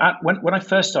I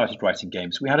first started writing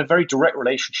games, we had a very direct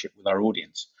relationship with our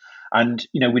audience. And,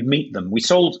 we'd meet them. We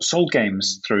sold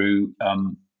games through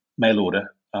mail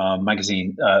order,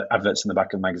 magazine, adverts in the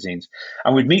back of magazines.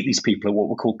 And we'd meet these people at what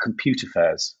were called computer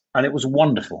fairs. And it was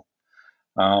wonderful.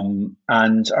 And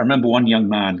I remember one young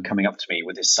man coming up to me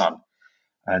with his son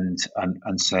and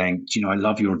saying, I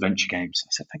love your adventure games.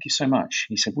 I said, thank you so much.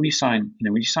 He said, will you sign?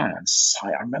 Will you sign it?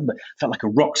 I remember, felt like a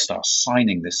rock star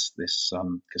signing this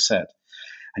cassette.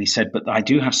 And he said, but I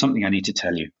do have something I need to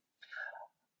tell you.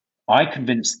 I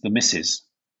convinced the missus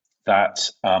that,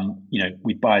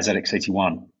 we'd buy a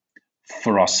ZX81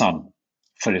 for our son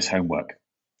for his homework.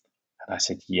 And I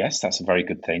said, yes, that's a very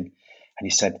good thing. And he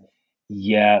said,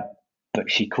 yeah,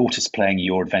 but she caught us playing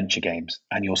your adventure games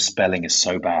and your spelling is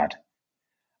so bad.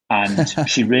 And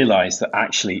she realized that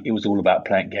actually it was all about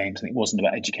playing games and it wasn't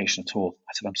about education at all.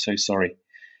 I said, I'm so sorry.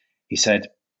 He said,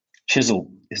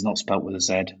 chisel is not spelt with a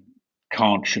Z.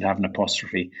 Can't should have an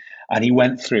apostrophe. And he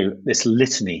went through this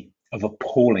litany of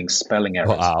appalling spelling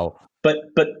errors. Wow. But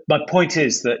my point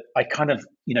is that I kind of,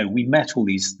 we met all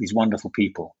these wonderful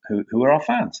people who are our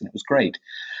fans, and it was great.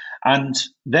 And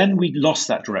then we lost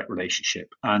that direct relationship.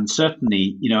 And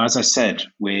certainly, as I said,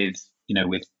 with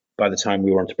by the time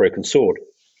we were onto Broken Sword,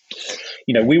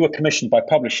 We were commissioned by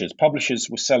publishers. Publishers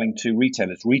were selling to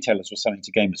retailers. Retailers were selling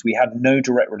to gamers. We had no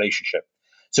direct relationship.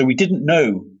 So we didn't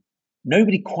know,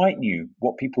 nobody quite knew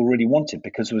what people really wanted,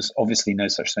 because there was obviously no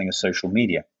such thing as social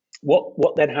media.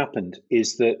 What then happened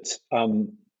is that,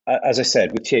 as I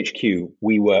said, with THQ,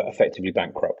 we were effectively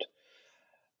bankrupt.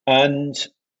 And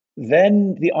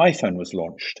then the iPhone was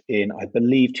launched in, I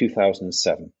believe,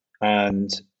 2007. And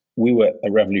we were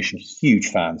at Revolution huge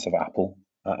fans of Apple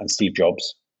and Steve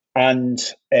Jobs. And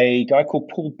a guy called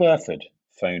Paul Burford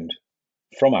phoned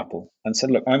from Apple and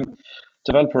said, look, I'm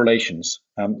developer relations.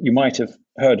 You might have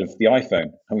heard of the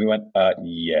iPhone. And we went,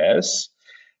 yes.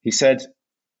 He said,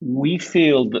 we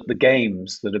feel that the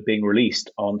games that are being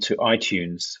released onto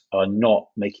iTunes are not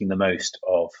making the most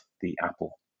of the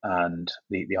Apple and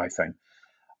the iPhone.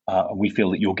 And we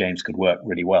feel that your games could work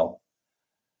really well.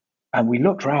 And we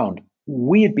looked around.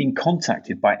 We had been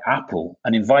contacted by Apple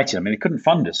and invited. I mean, they couldn't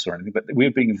fund us or anything, but we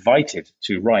were being invited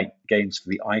to write games for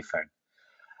the iPhone.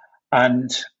 And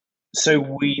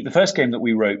so the first game that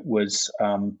we wrote was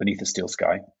Beneath the Steel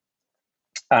Sky.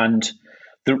 And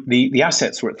the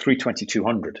assets were at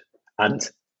 320/200, and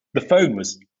the phone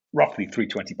was roughly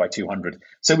 320 by 200.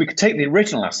 So we could take the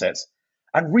original assets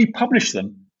and republish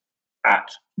them at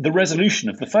the resolution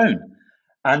of the phone.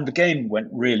 And the game went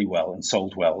really well and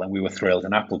sold well, and we were thrilled,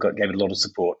 and Apple gave it a lot of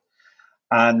support.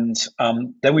 And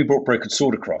then we brought Broken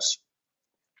Sword across.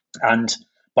 And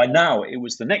by now, it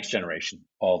was the next generation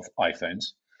of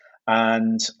iPhones.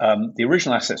 And the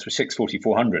original assets were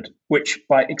 640/400, which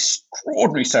by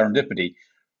extraordinary serendipity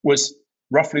was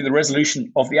roughly the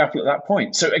resolution of the Apple at that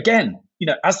point. So again,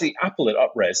 as the Apple had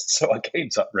up-resed, so our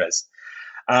games up-resed.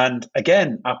 And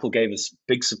again, Apple gave us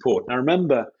big support. And I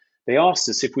remember they asked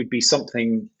us if we'd be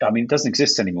something, it doesn't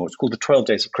exist anymore. It's called the 12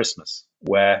 Days of Christmas,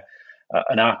 where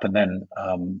an app and then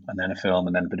a film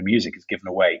and then a bit of music is given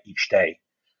away each day.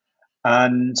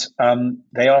 And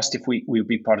they asked if we would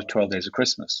be part of 12 Days of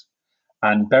Christmas.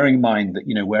 And bearing in mind that,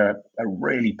 we're a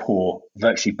really poor,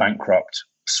 virtually bankrupt,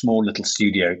 small little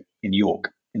studio in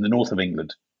York, in the north of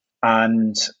England.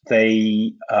 And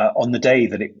they, on the day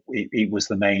that it was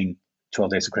the main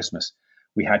 12 Days of Christmas,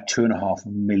 we had 2.5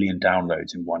 million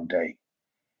downloads in one day.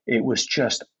 It was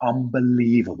just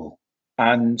unbelievable.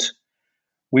 And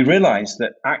we realized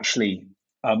that actually,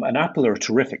 and Apple are a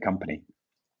terrific company.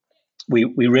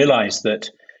 We realized that,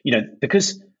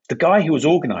 because the guy who was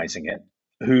organizing it,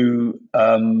 who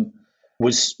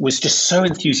was just so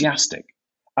enthusiastic,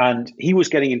 and he was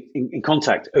getting in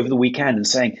contact over the weekend and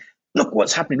saying, look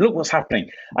what's happening.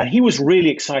 And he was really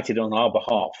excited on our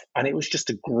behalf. And it was just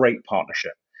a great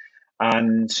partnership.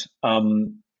 And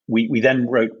we then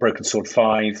wrote Broken Sword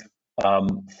 5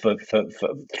 for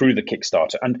through the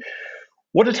Kickstarter. And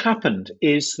what had happened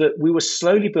is that we were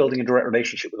slowly building a direct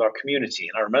relationship with our community.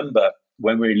 And I remember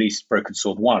when we released Broken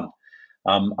Sword 1,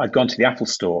 I'd gone to the Apple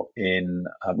store in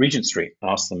Regent Street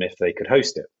and asked them if they could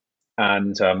host it.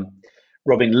 And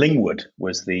Robin Lingwood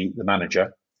was the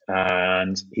manager.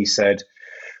 And he said,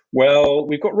 well,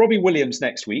 we've got Robbie Williams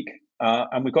next week.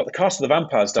 And we've got the cast of the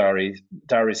Vampire's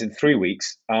Diaries in 3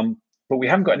 weeks. But we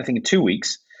haven't got anything in 2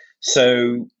 weeks.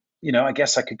 So, I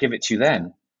guess I could give it to you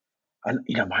then. And,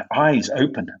 my eyes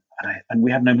opened and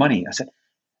we had no money. I said,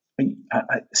 it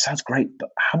sounds great, but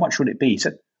how much would it be? He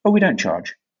said, oh, we don't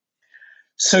charge.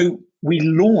 So we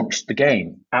launched the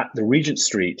game at the Regent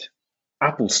Street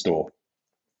Apple store.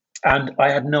 And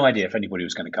I had no idea if anybody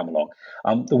was going to come along.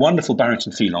 The wonderful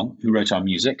Barrington Phelan, who wrote our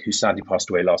music, who sadly passed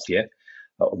away last year,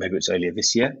 or maybe it was earlier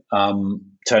this year,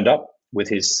 turned up with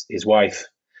his wife,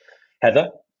 Heather.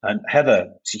 And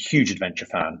Heather is a huge adventure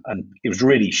fan. And it was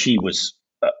really, she was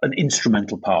an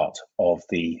instrumental part of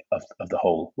the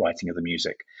whole writing of the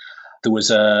music. There was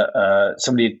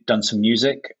somebody had done some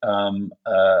music.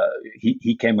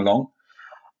 He came along.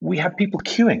 We had people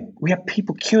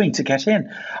queuing to get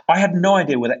in. I had no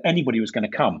idea whether anybody was going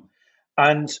to come.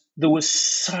 And there was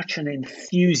such an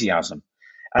enthusiasm.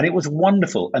 And it was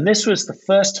wonderful. And this was the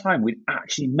first time we'd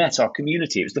actually met our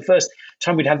community. It was the first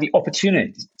time we'd had the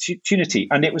opportunity.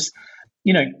 And it was,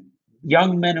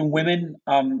 young men and women,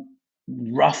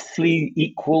 roughly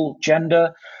equal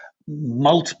gender,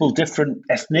 multiple different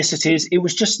ethnicities. It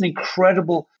was just an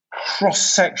incredible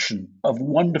cross-section of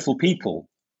wonderful people.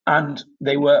 And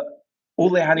all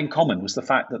they had in common was the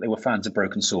fact that they were fans of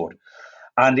Broken Sword.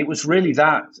 And it was really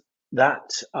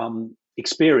that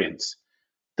experience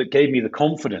that gave me the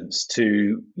confidence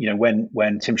to,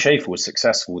 when Tim Schafer was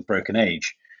successful with Broken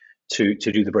Age, to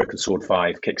do the Broken Sword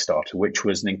 5 Kickstarter, which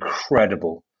was an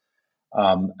incredible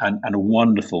and a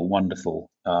wonderful,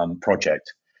 wonderful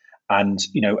project. And,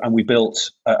 and we built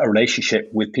a relationship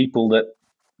with people that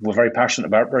were very passionate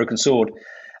about Broken Sword.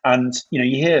 And, you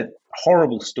hear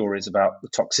horrible stories about the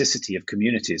toxicity of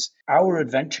communities. Our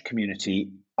adventure community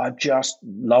are just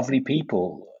lovely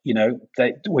people.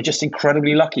 We're just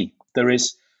incredibly lucky. There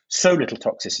is so little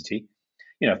toxicity.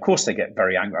 Of course they get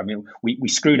very angry. I mean, we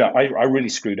screwed up. I really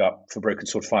screwed up for Broken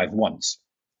Sword 5 once,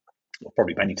 or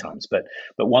probably many times, but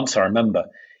once I remember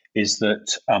is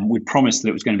that we promised that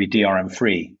it was going to be DRM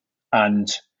free. And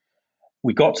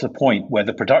we got to the point where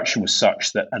the production was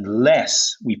such that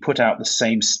unless we put out the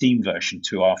same Steam version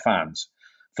to our fans,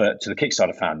 to the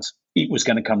Kickstarter fans, it was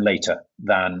going to come later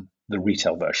than the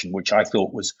retail version, which I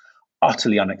thought was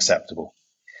utterly unacceptable.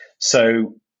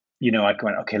 So, I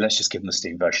went, okay, let's just give them the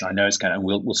Steam version. I know it's going to, and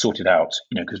we'll sort it out,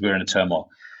 because we're in a turmoil.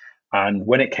 And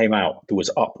when it came out, there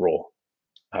was uproar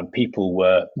and people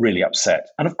were really upset.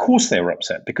 And of course they were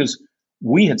upset because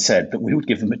we had said that we would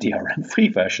give them a DRM free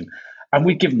version. And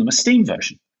we'd given them a Steam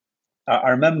version.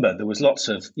 I remember there was lots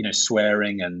of,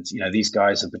 swearing and, these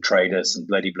guys have betrayed us and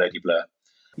bloody, bloody, blah.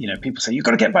 People say, you've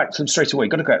got to get back to them straight away.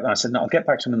 You've got to go. And I said, no, I'll get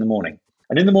back to them in the morning.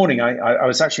 And in the morning, I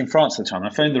was actually in France at the time. I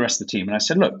phoned the rest of the team and I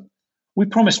said, look, we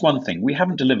promised one thing. We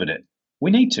haven't delivered it.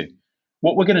 We need to.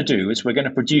 What we're going to do is we're going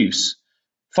to produce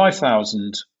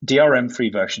 5,000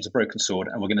 DRM-free versions of Broken Sword,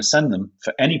 and we're going to send them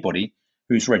for anybody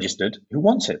who's registered who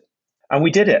wants it. And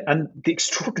we did it. And the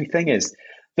extraordinary thing is,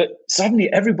 that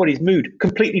suddenly everybody's mood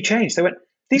completely changed. They went,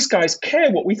 these guys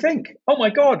care what we think. Oh my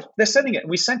God, they're sending it. And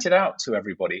we sent it out to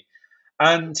everybody.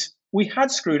 And we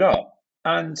had screwed up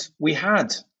and we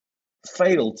had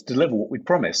failed to deliver what we'd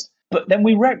promised. But then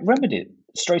we remedied it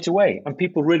straight away. And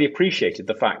people really appreciated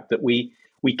the fact that we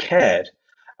cared.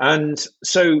 And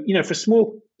so, for a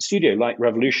small studio like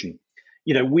Revolution,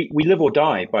 we live or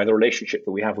die by the relationship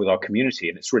that we have with our community.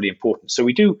 And it's really important. So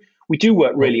we do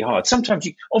work really hard. Sometimes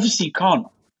you can't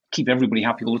keep everybody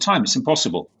happy all the time. It's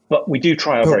impossible, but we do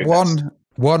try our very best.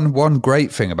 One great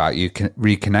thing about you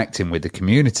reconnecting with the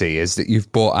community is that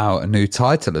you've brought out a new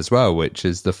title as well, which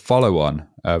is the follow-on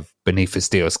of Beneath a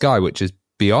Steel Sky, which is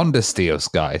Beyond a Steel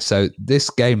Sky. So this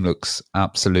game looks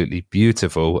absolutely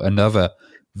beautiful. Another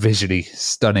visually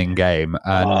stunning game.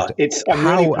 And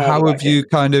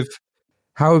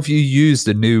how have you used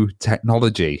the new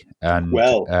technology and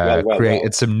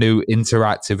created some new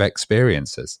interactive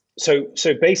experiences? So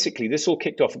basically, this all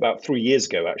kicked off about 3 years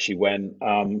ago, actually, when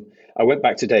I went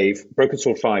back to Dave. Broken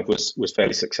Sword 5 was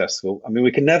fairly successful. I mean,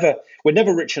 we're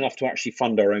never rich enough to actually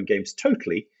fund our own games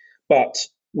totally, but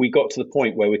we got to the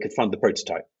point where we could fund the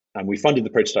prototype. And we funded the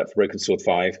prototype for Broken Sword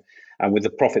 5. And with the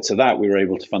profits of that, we were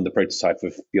able to fund the prototype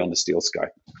of Beyond the Steel Sky.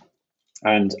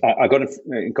 And I got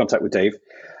in contact with Dave.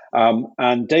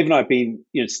 And Dave and I have been,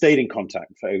 stayed in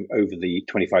contact for over the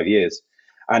 25 years.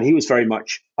 And he was very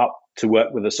much up to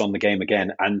work with us on the game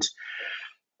again. And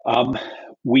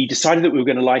we decided that we were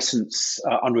going to license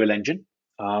Unreal Engine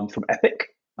from Epic,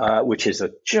 which is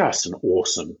just an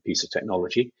awesome piece of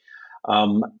technology.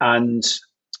 And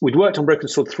we'd worked on Broken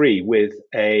Sword 3 with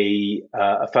a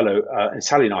fellow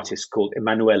Italian artist called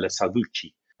Emanuele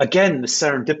Salvucci. Again, the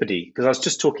serendipity, because I was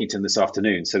just talking to him this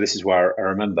afternoon, so this is where I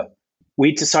remember.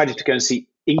 We decided to go and see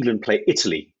England play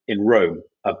Italy in Rome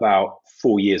about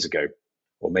 4 years ago,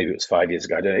 or maybe it was 5 years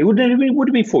ago. I don't know. It would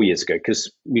have been 4 years ago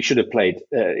because we should have played.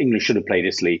 England should have played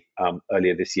Italy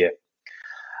earlier this year,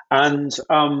 and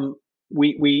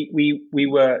we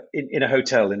were in a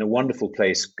hotel in a wonderful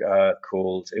place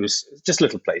called. It was just a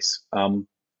little place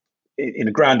in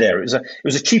a grand area. It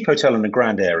was a cheap hotel in a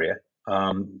grand area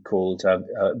called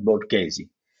Borghese,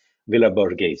 Villa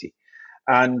Borghese.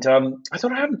 And I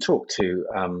thought I hadn't talked to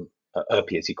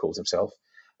Erpi, as he calls himself.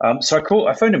 So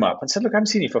I phoned him up and said, look, I haven't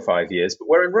seen you for 5 years, but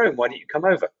we're in Rome. Why don't you come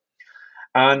over?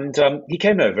 And he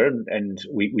came over and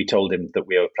we told him that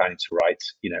we were planning to write,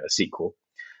 a sequel.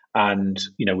 And,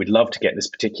 we'd love to get this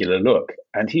particular look.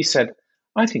 And he said,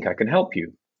 I think I can help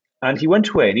you. And he went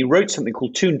away and he wrote something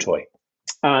called Toon Toy.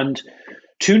 And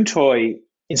Toon Toy,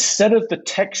 instead of the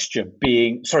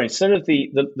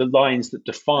lines that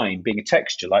define being a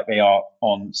texture like they are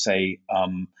on, say,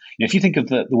 if you think of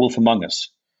the Wolf Among Us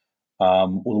or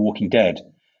The Walking Dead,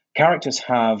 characters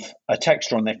have a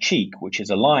texture on their cheek, which is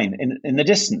a line in the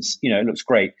distance. It looks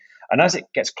great. And as it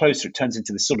gets closer, it turns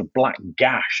into this sort of black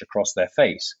gash across their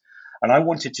face. And I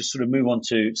wanted to sort of move on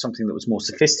to something that was more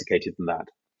sophisticated than that.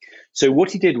 So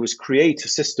what he did was create a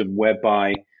system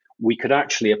whereby we could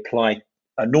actually apply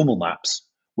normal maps,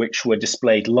 which were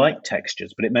displayed like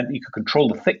textures, but it meant that you could control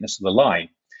the thickness of the line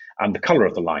and the color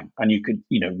of the line. And you could,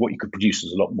 what you could produce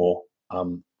was a lot more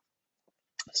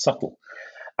subtle.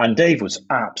 And Dave was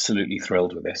absolutely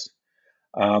thrilled with this.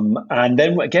 And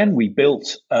then again, we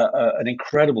built an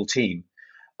incredible team.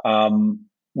 One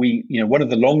of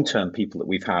the long-term people that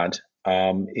we've had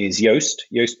is Joost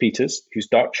Peters, who's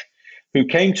Dutch, who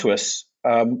came to us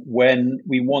when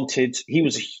we wanted.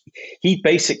 He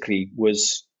basically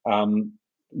was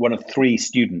one of three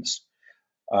students,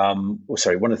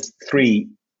 one of three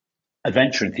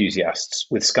adventure enthusiasts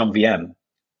with Scum VM,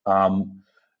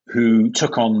 who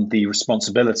took on the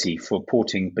responsibility for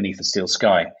porting Beneath the Steel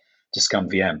Sky to Scum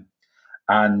VM.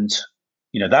 And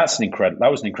that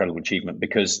was an incredible achievement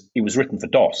because it was written for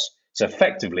DOS. So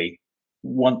effectively,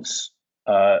 once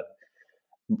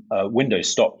Windows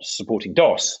stopped supporting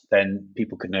DOS, then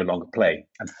people could no longer play.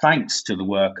 And thanks to the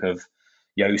work of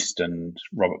Joost and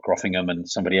Robert Groffingham and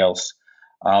somebody else,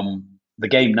 the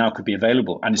game now could be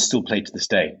available and is still played to this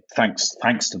day, thanks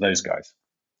to those guys.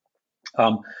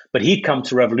 But he'd come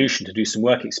to Revolution to do some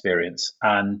work experience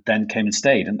and then came and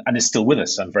stayed and is still with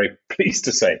us, I'm very pleased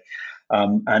to say.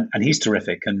 And he's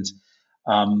terrific. And,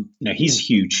 he's a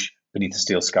huge Beneath the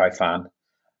Steel Sky fan.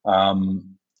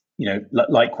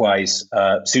 Likewise,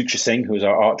 Sucha Singh, who was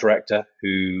our art director,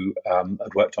 who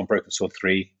had worked on Broken Sword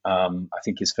 3, I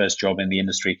think his first job in the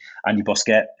industry, Andy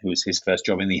Bosquet, who was his first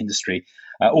job in the industry,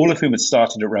 all of whom had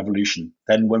started at Revolution.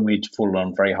 Then when we'd fallen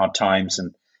on very hard times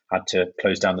and had to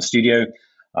close down the studio,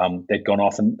 they'd gone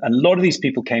off. And a lot of these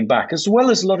people came back, as well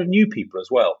as a lot of new people as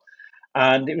well.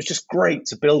 And it was just great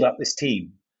to build up this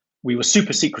team. We were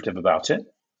super secretive about it,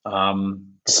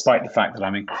 despite the fact that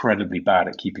I'm incredibly bad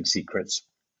at keeping secrets.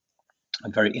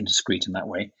 I'm very indiscreet in that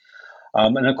way.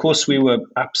 And of course, we were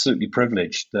absolutely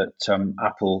privileged that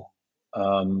Apple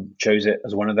chose it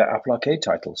as one of their Apple Arcade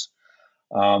titles,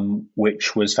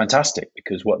 which was fantastic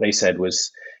because what they said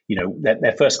was,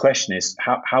 their first question is,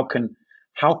 how can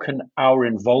our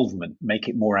involvement make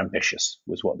it more ambitious,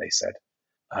 was what they said.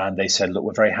 And they said, look,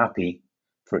 we're very happy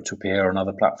for it to appear on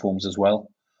other platforms as well.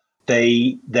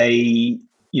 They've been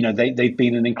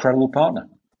an incredible partner.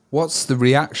 What's the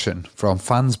reaction from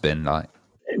fans been like?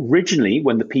 Originally,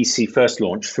 when the PC first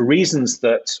launched, for reasons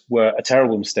that were a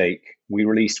terrible mistake, we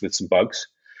released with some bugs.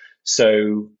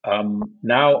 So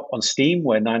now on Steam,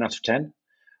 we're 9 out of 10.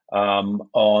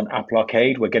 On Apple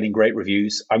Arcade, we're getting great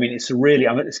reviews. I mean, it's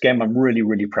a game I'm really,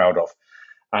 really proud of.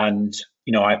 And,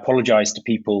 I apologize to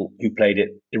people who played it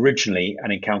originally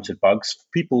and encountered bugs.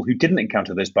 People who didn't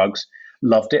encounter those bugs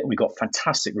loved it. We got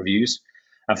fantastic reviews.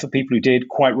 And for people who did,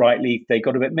 quite rightly, they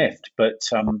got a bit miffed. But,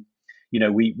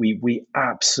 we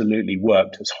absolutely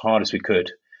worked as hard as we could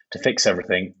to fix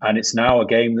everything. And it's now a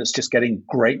game that's just getting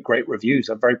great, great reviews.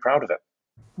 I'm very proud of it.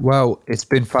 Well, it's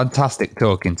been fantastic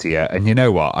talking to you. And you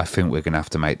know what? I think we're going to have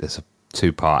to make this a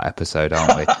 2-part episode,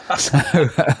 aren't we?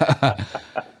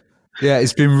 Yeah,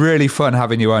 it's been really fun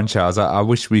having you on, Charles. I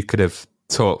wish we could have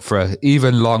talked for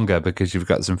even longer because you've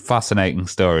got some fascinating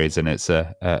stories and it's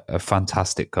a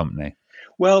fantastic company.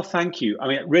 Well, thank you. I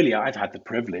mean, really, I've had the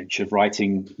privilege of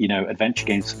writing, adventure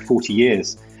games for 40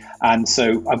 years. And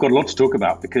so I've got a lot to talk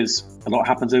about because a lot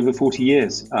happens over 40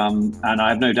 years. And I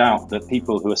have no doubt that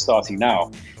people who are starting now,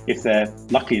 if they're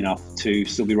lucky enough to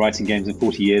still be writing games in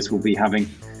 40 years, will be having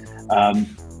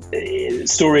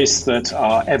stories that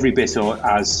are every bit or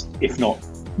as, if not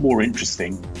more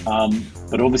interesting,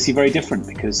 but obviously very different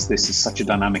because this is such a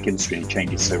dynamic industry and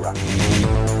changes so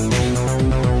rapidly.